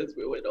practices,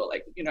 we would, or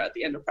like at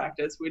the end of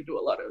practice, we'd do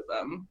a lot of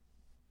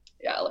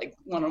like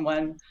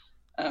one-on-one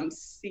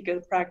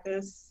Seeker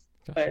practice.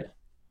 Gotcha. But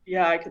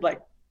yeah, I could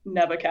like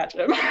never catch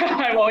him.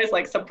 I'm always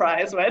like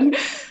surprised when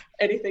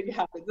anything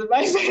happens in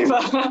my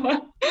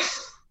favor.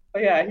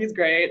 But yeah, he's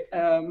great.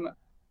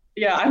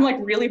 Yeah, I'm like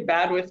really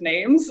bad with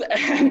names,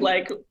 and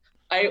like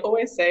I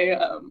always say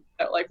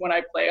that like when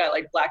I play, I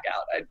like black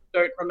out. I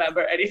don't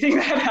remember anything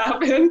that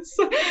happens.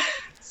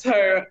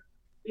 So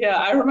yeah,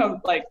 I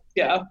remember like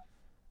yeah.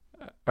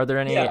 Are there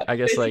any, Yeah, I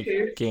guess, like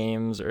basically.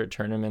 games or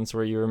tournaments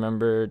where you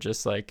remember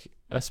just like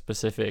a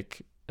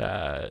specific,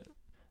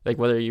 like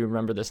whether you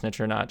remember the snitch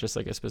or not, just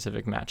like a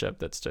specific matchup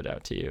that stood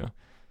out to you?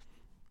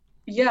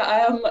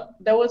 Yeah,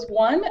 there was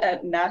one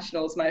at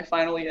Nationals my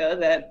final year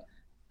that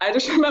I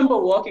just remember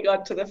walking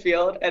onto the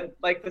field and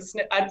like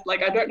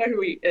I don't know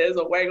who he is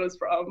or where he was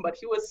from, but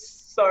he was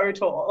so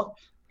tall.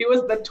 He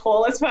was the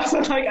tallest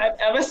person like I've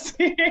ever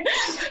seen.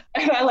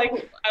 And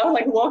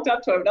I walked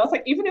up to him and I was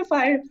like, even if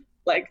I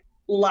like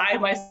lie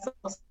myself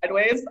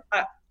sideways,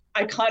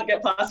 I can't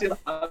get past his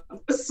arms.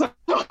 So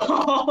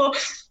tall.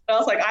 And I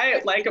was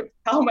like,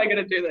 how am I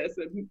gonna do this?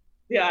 And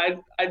yeah,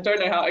 I don't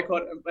know how I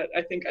caught him, but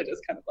I think I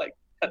just kind of like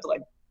had to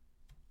like,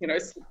 you know,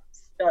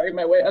 scurry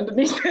my way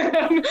underneath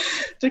him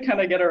to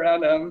kind of get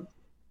around him.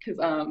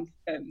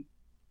 And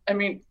I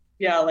mean,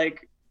 yeah,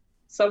 like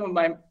some of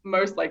my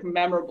most like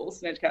memorable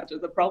snitch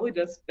catches have probably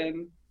just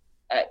been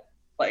at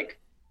like,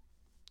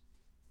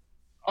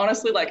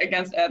 honestly, like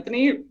against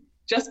Anthony,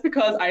 just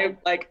because I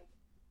like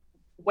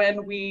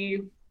when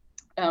we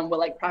were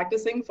like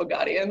practicing for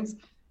Guardians,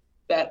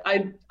 that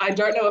I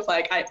don't know if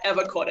like I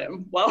ever caught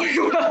him while we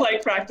were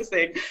like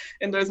practicing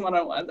in those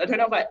one-on-ones. I don't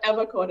know if I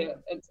ever caught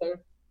him. And so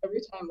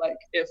every time like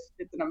if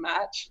it's in a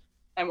match,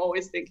 I'm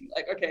always thinking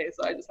like, okay,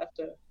 so I just have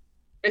to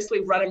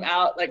basically run him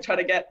out, like try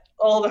to get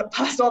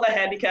past all the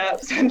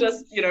handicaps and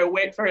just, you know,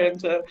 wait for him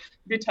to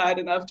be tired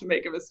enough to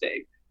make a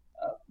mistake.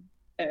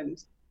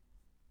 And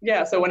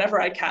yeah, so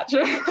whenever I catch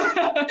him,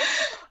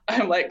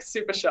 I'm like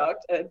super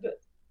shocked and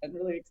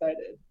really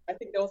excited. I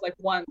think there was like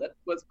one that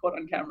was caught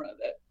on camera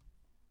that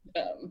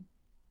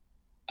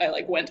I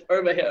like went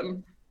over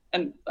him,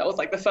 and that was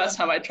like the first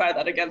time I tried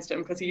that against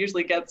him because he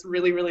usually gets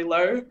really, really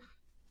low,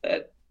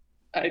 that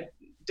I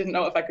didn't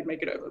know if I could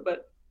make it over.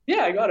 But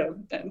yeah, I got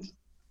him and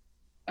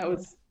I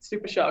was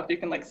super shocked. You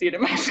can like see it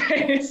in my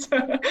face.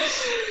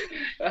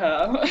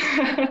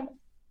 Yeah.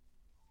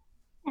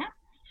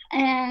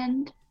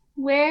 And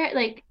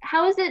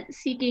how was it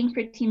seeking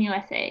for Team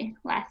USA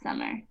last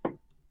summer?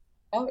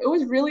 Oh, it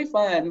was really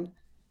fun.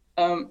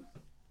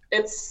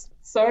 It's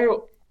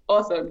so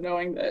awesome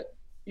knowing that,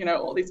 you know,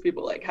 all these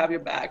people like have your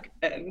back,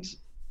 and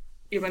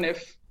even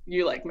if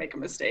you like make a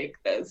mistake,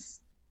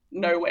 there's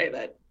no way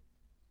that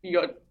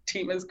your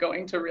team is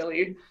going to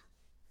really,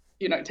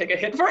 you know, take a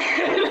hit for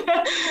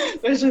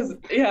it. Which is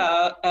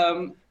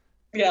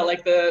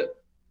like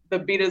the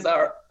beaters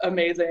are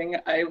amazing.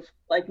 I've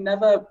like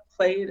never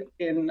played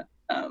in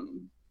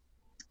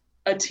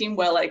a team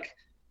where like,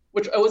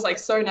 which it was like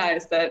so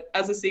nice that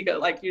as a seeker,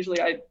 like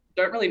usually I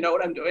don't really know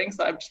what I'm doing,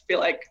 so I just feel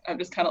like I'm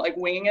just kind of like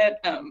winging it.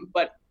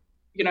 But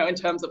you know, in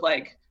terms of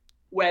like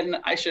when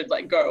I should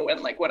like go and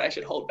like when I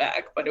should hold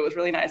back. But it was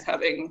really nice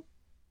having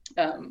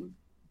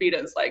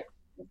beaters like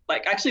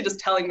actually just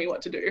telling me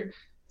what to do.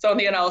 So in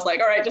the end, I was like,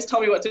 all right, just tell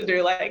me what to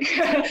do. Like,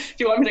 if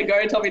you want me to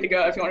go, tell me to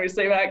go. If you want me to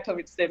stay back, tell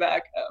me to stay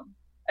back.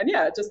 And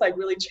yeah, it just like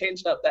really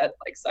changed up that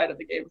like side of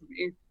the game for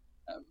me.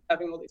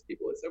 Having all these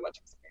people with so much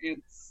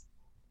experience,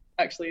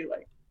 actually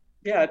like,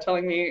 yeah,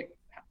 telling me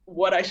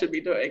what I should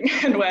be doing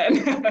and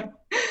when.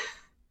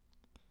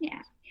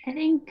 Yeah, I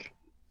think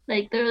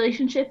like the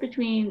relationship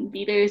between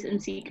beaters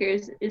and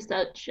seekers is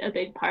such a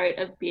big part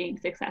of being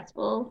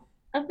successful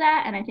of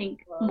that, and I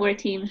think more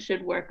teams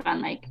should work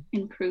on like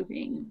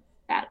improving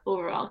that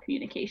overall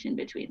communication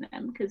between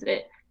them, because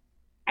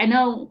I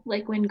know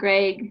like when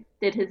Greg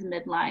did his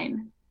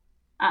midline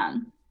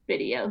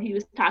video, he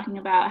was talking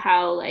about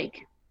how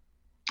like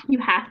you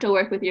have to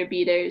work with your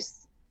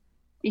beaters,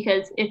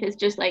 because if it's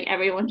just like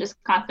everyone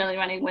just constantly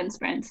running wind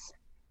sprints,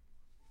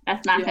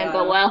 that's not going to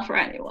go well for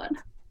anyone.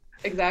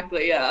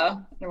 Exactly, yeah.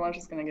 Everyone's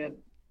just going to get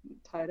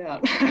tired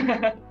out.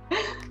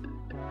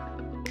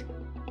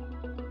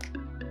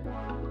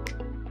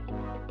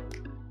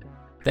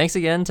 Thanks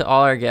again to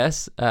all our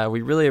guests.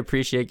 We really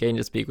appreciate getting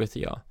to speak with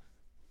y'all.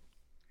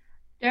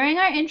 During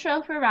our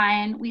intro for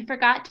Ryan, we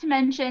forgot to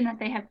mention that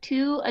they have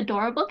two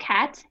adorable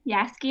cats,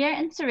 Jaskier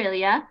and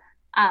Cerelia.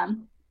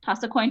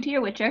 Toss a coin to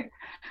your Witcher.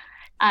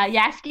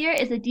 Jaskier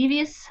is a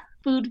devious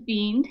food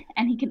fiend,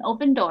 and he can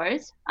open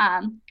doors,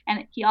 and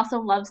he also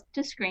loves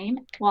to scream,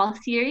 while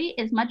Siri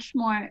is much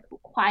more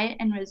quiet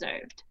and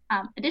reserved.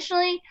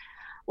 Additionally,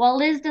 while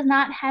Liz does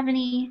not have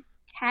any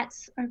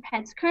cats or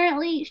pets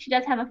currently, she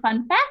does have a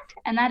fun fact,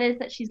 and that is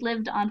that she's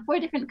lived on 4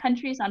 different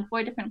countries on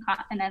 4 different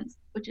continents,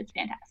 which is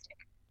fantastic.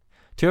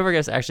 2 of our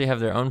guests actually have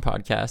their own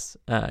podcasts.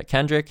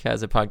 Kendrick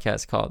has a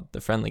podcast called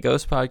The Friendly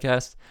Ghost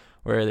Podcast,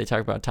 where they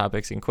talk about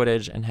topics in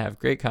Quidditch and have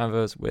great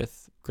convos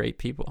with great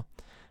people.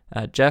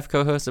 Jeff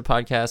co-hosts a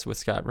podcast with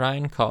Scott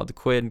Ryan called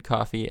Quid,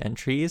 Coffee, and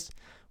Trees,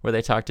 where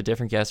they talk to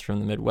different guests from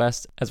the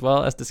Midwest, as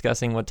well as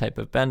discussing what type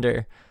of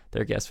bender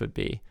their guest would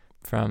be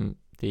from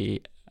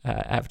the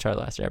Avatar: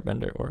 Last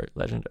Airbender or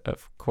Legend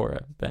of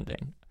Korra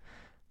bending.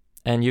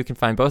 And you can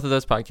find both of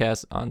those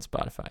podcasts on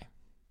Spotify.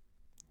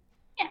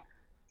 Yeah.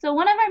 So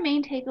one of our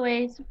main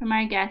takeaways from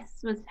our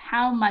guests was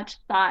how much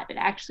thought it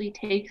actually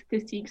takes to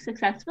seek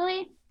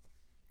successfully.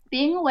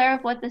 Being aware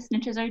of what the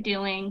snitches are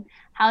doing,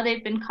 how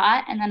they've been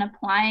caught, and then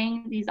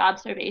applying these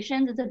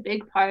observations is a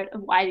big part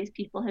of why these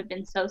people have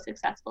been so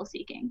successful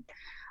seeking.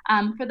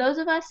 For those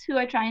of us who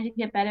are trying to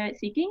get better at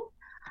seeking,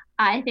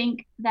 I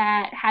think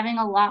that having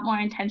a lot more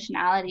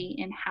intentionality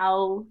in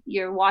how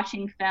you're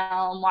watching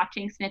film,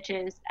 watching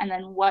snitches, and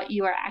then what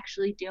you are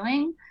actually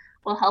doing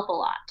will help a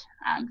lot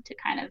to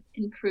kind of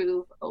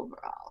improve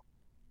overall.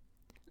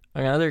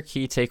 Another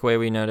key takeaway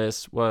we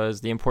noticed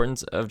was the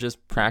importance of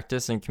just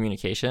practice and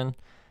communication.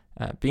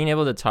 Being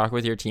able to talk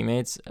with your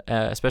teammates,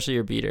 especially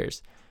your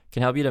beaters,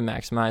 can help you to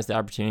maximize the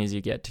opportunities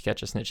you get to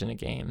catch a snitch in a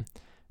game.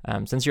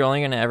 Since you're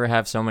only going to ever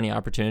have so many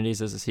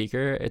opportunities as a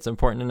seeker, it's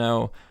important to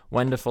know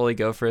when to fully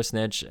go for a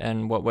snitch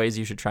and what ways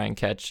you should try and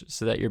catch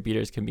so that your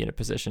beaters can be in a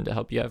position to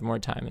help you have more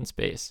time and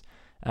space.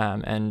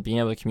 And being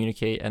able to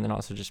communicate and then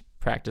also just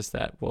practice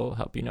that will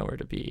help you know where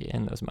to be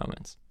in those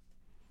moments.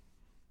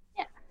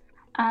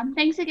 Yeah.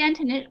 Thanks again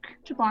to Nick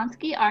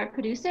Jablonski, our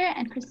producer,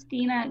 and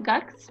Christina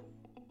Gux,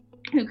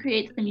 who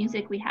creates the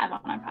music we have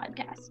on our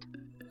podcast.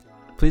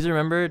 Please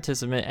remember to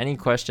submit any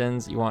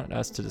questions you want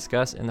us to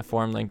discuss in the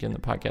form linked in the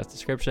podcast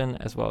description,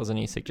 as well as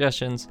any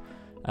suggestions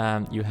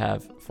you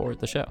have for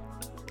the show.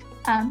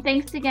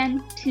 Thanks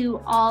again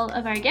to all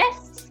of our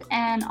guests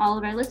and all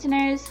of our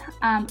listeners.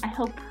 I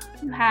hope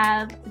you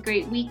have a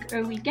great week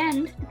or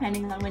weekend,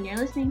 depending on when you're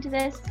listening to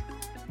this.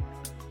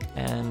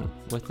 And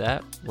with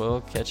that,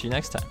 we'll catch you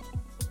next time.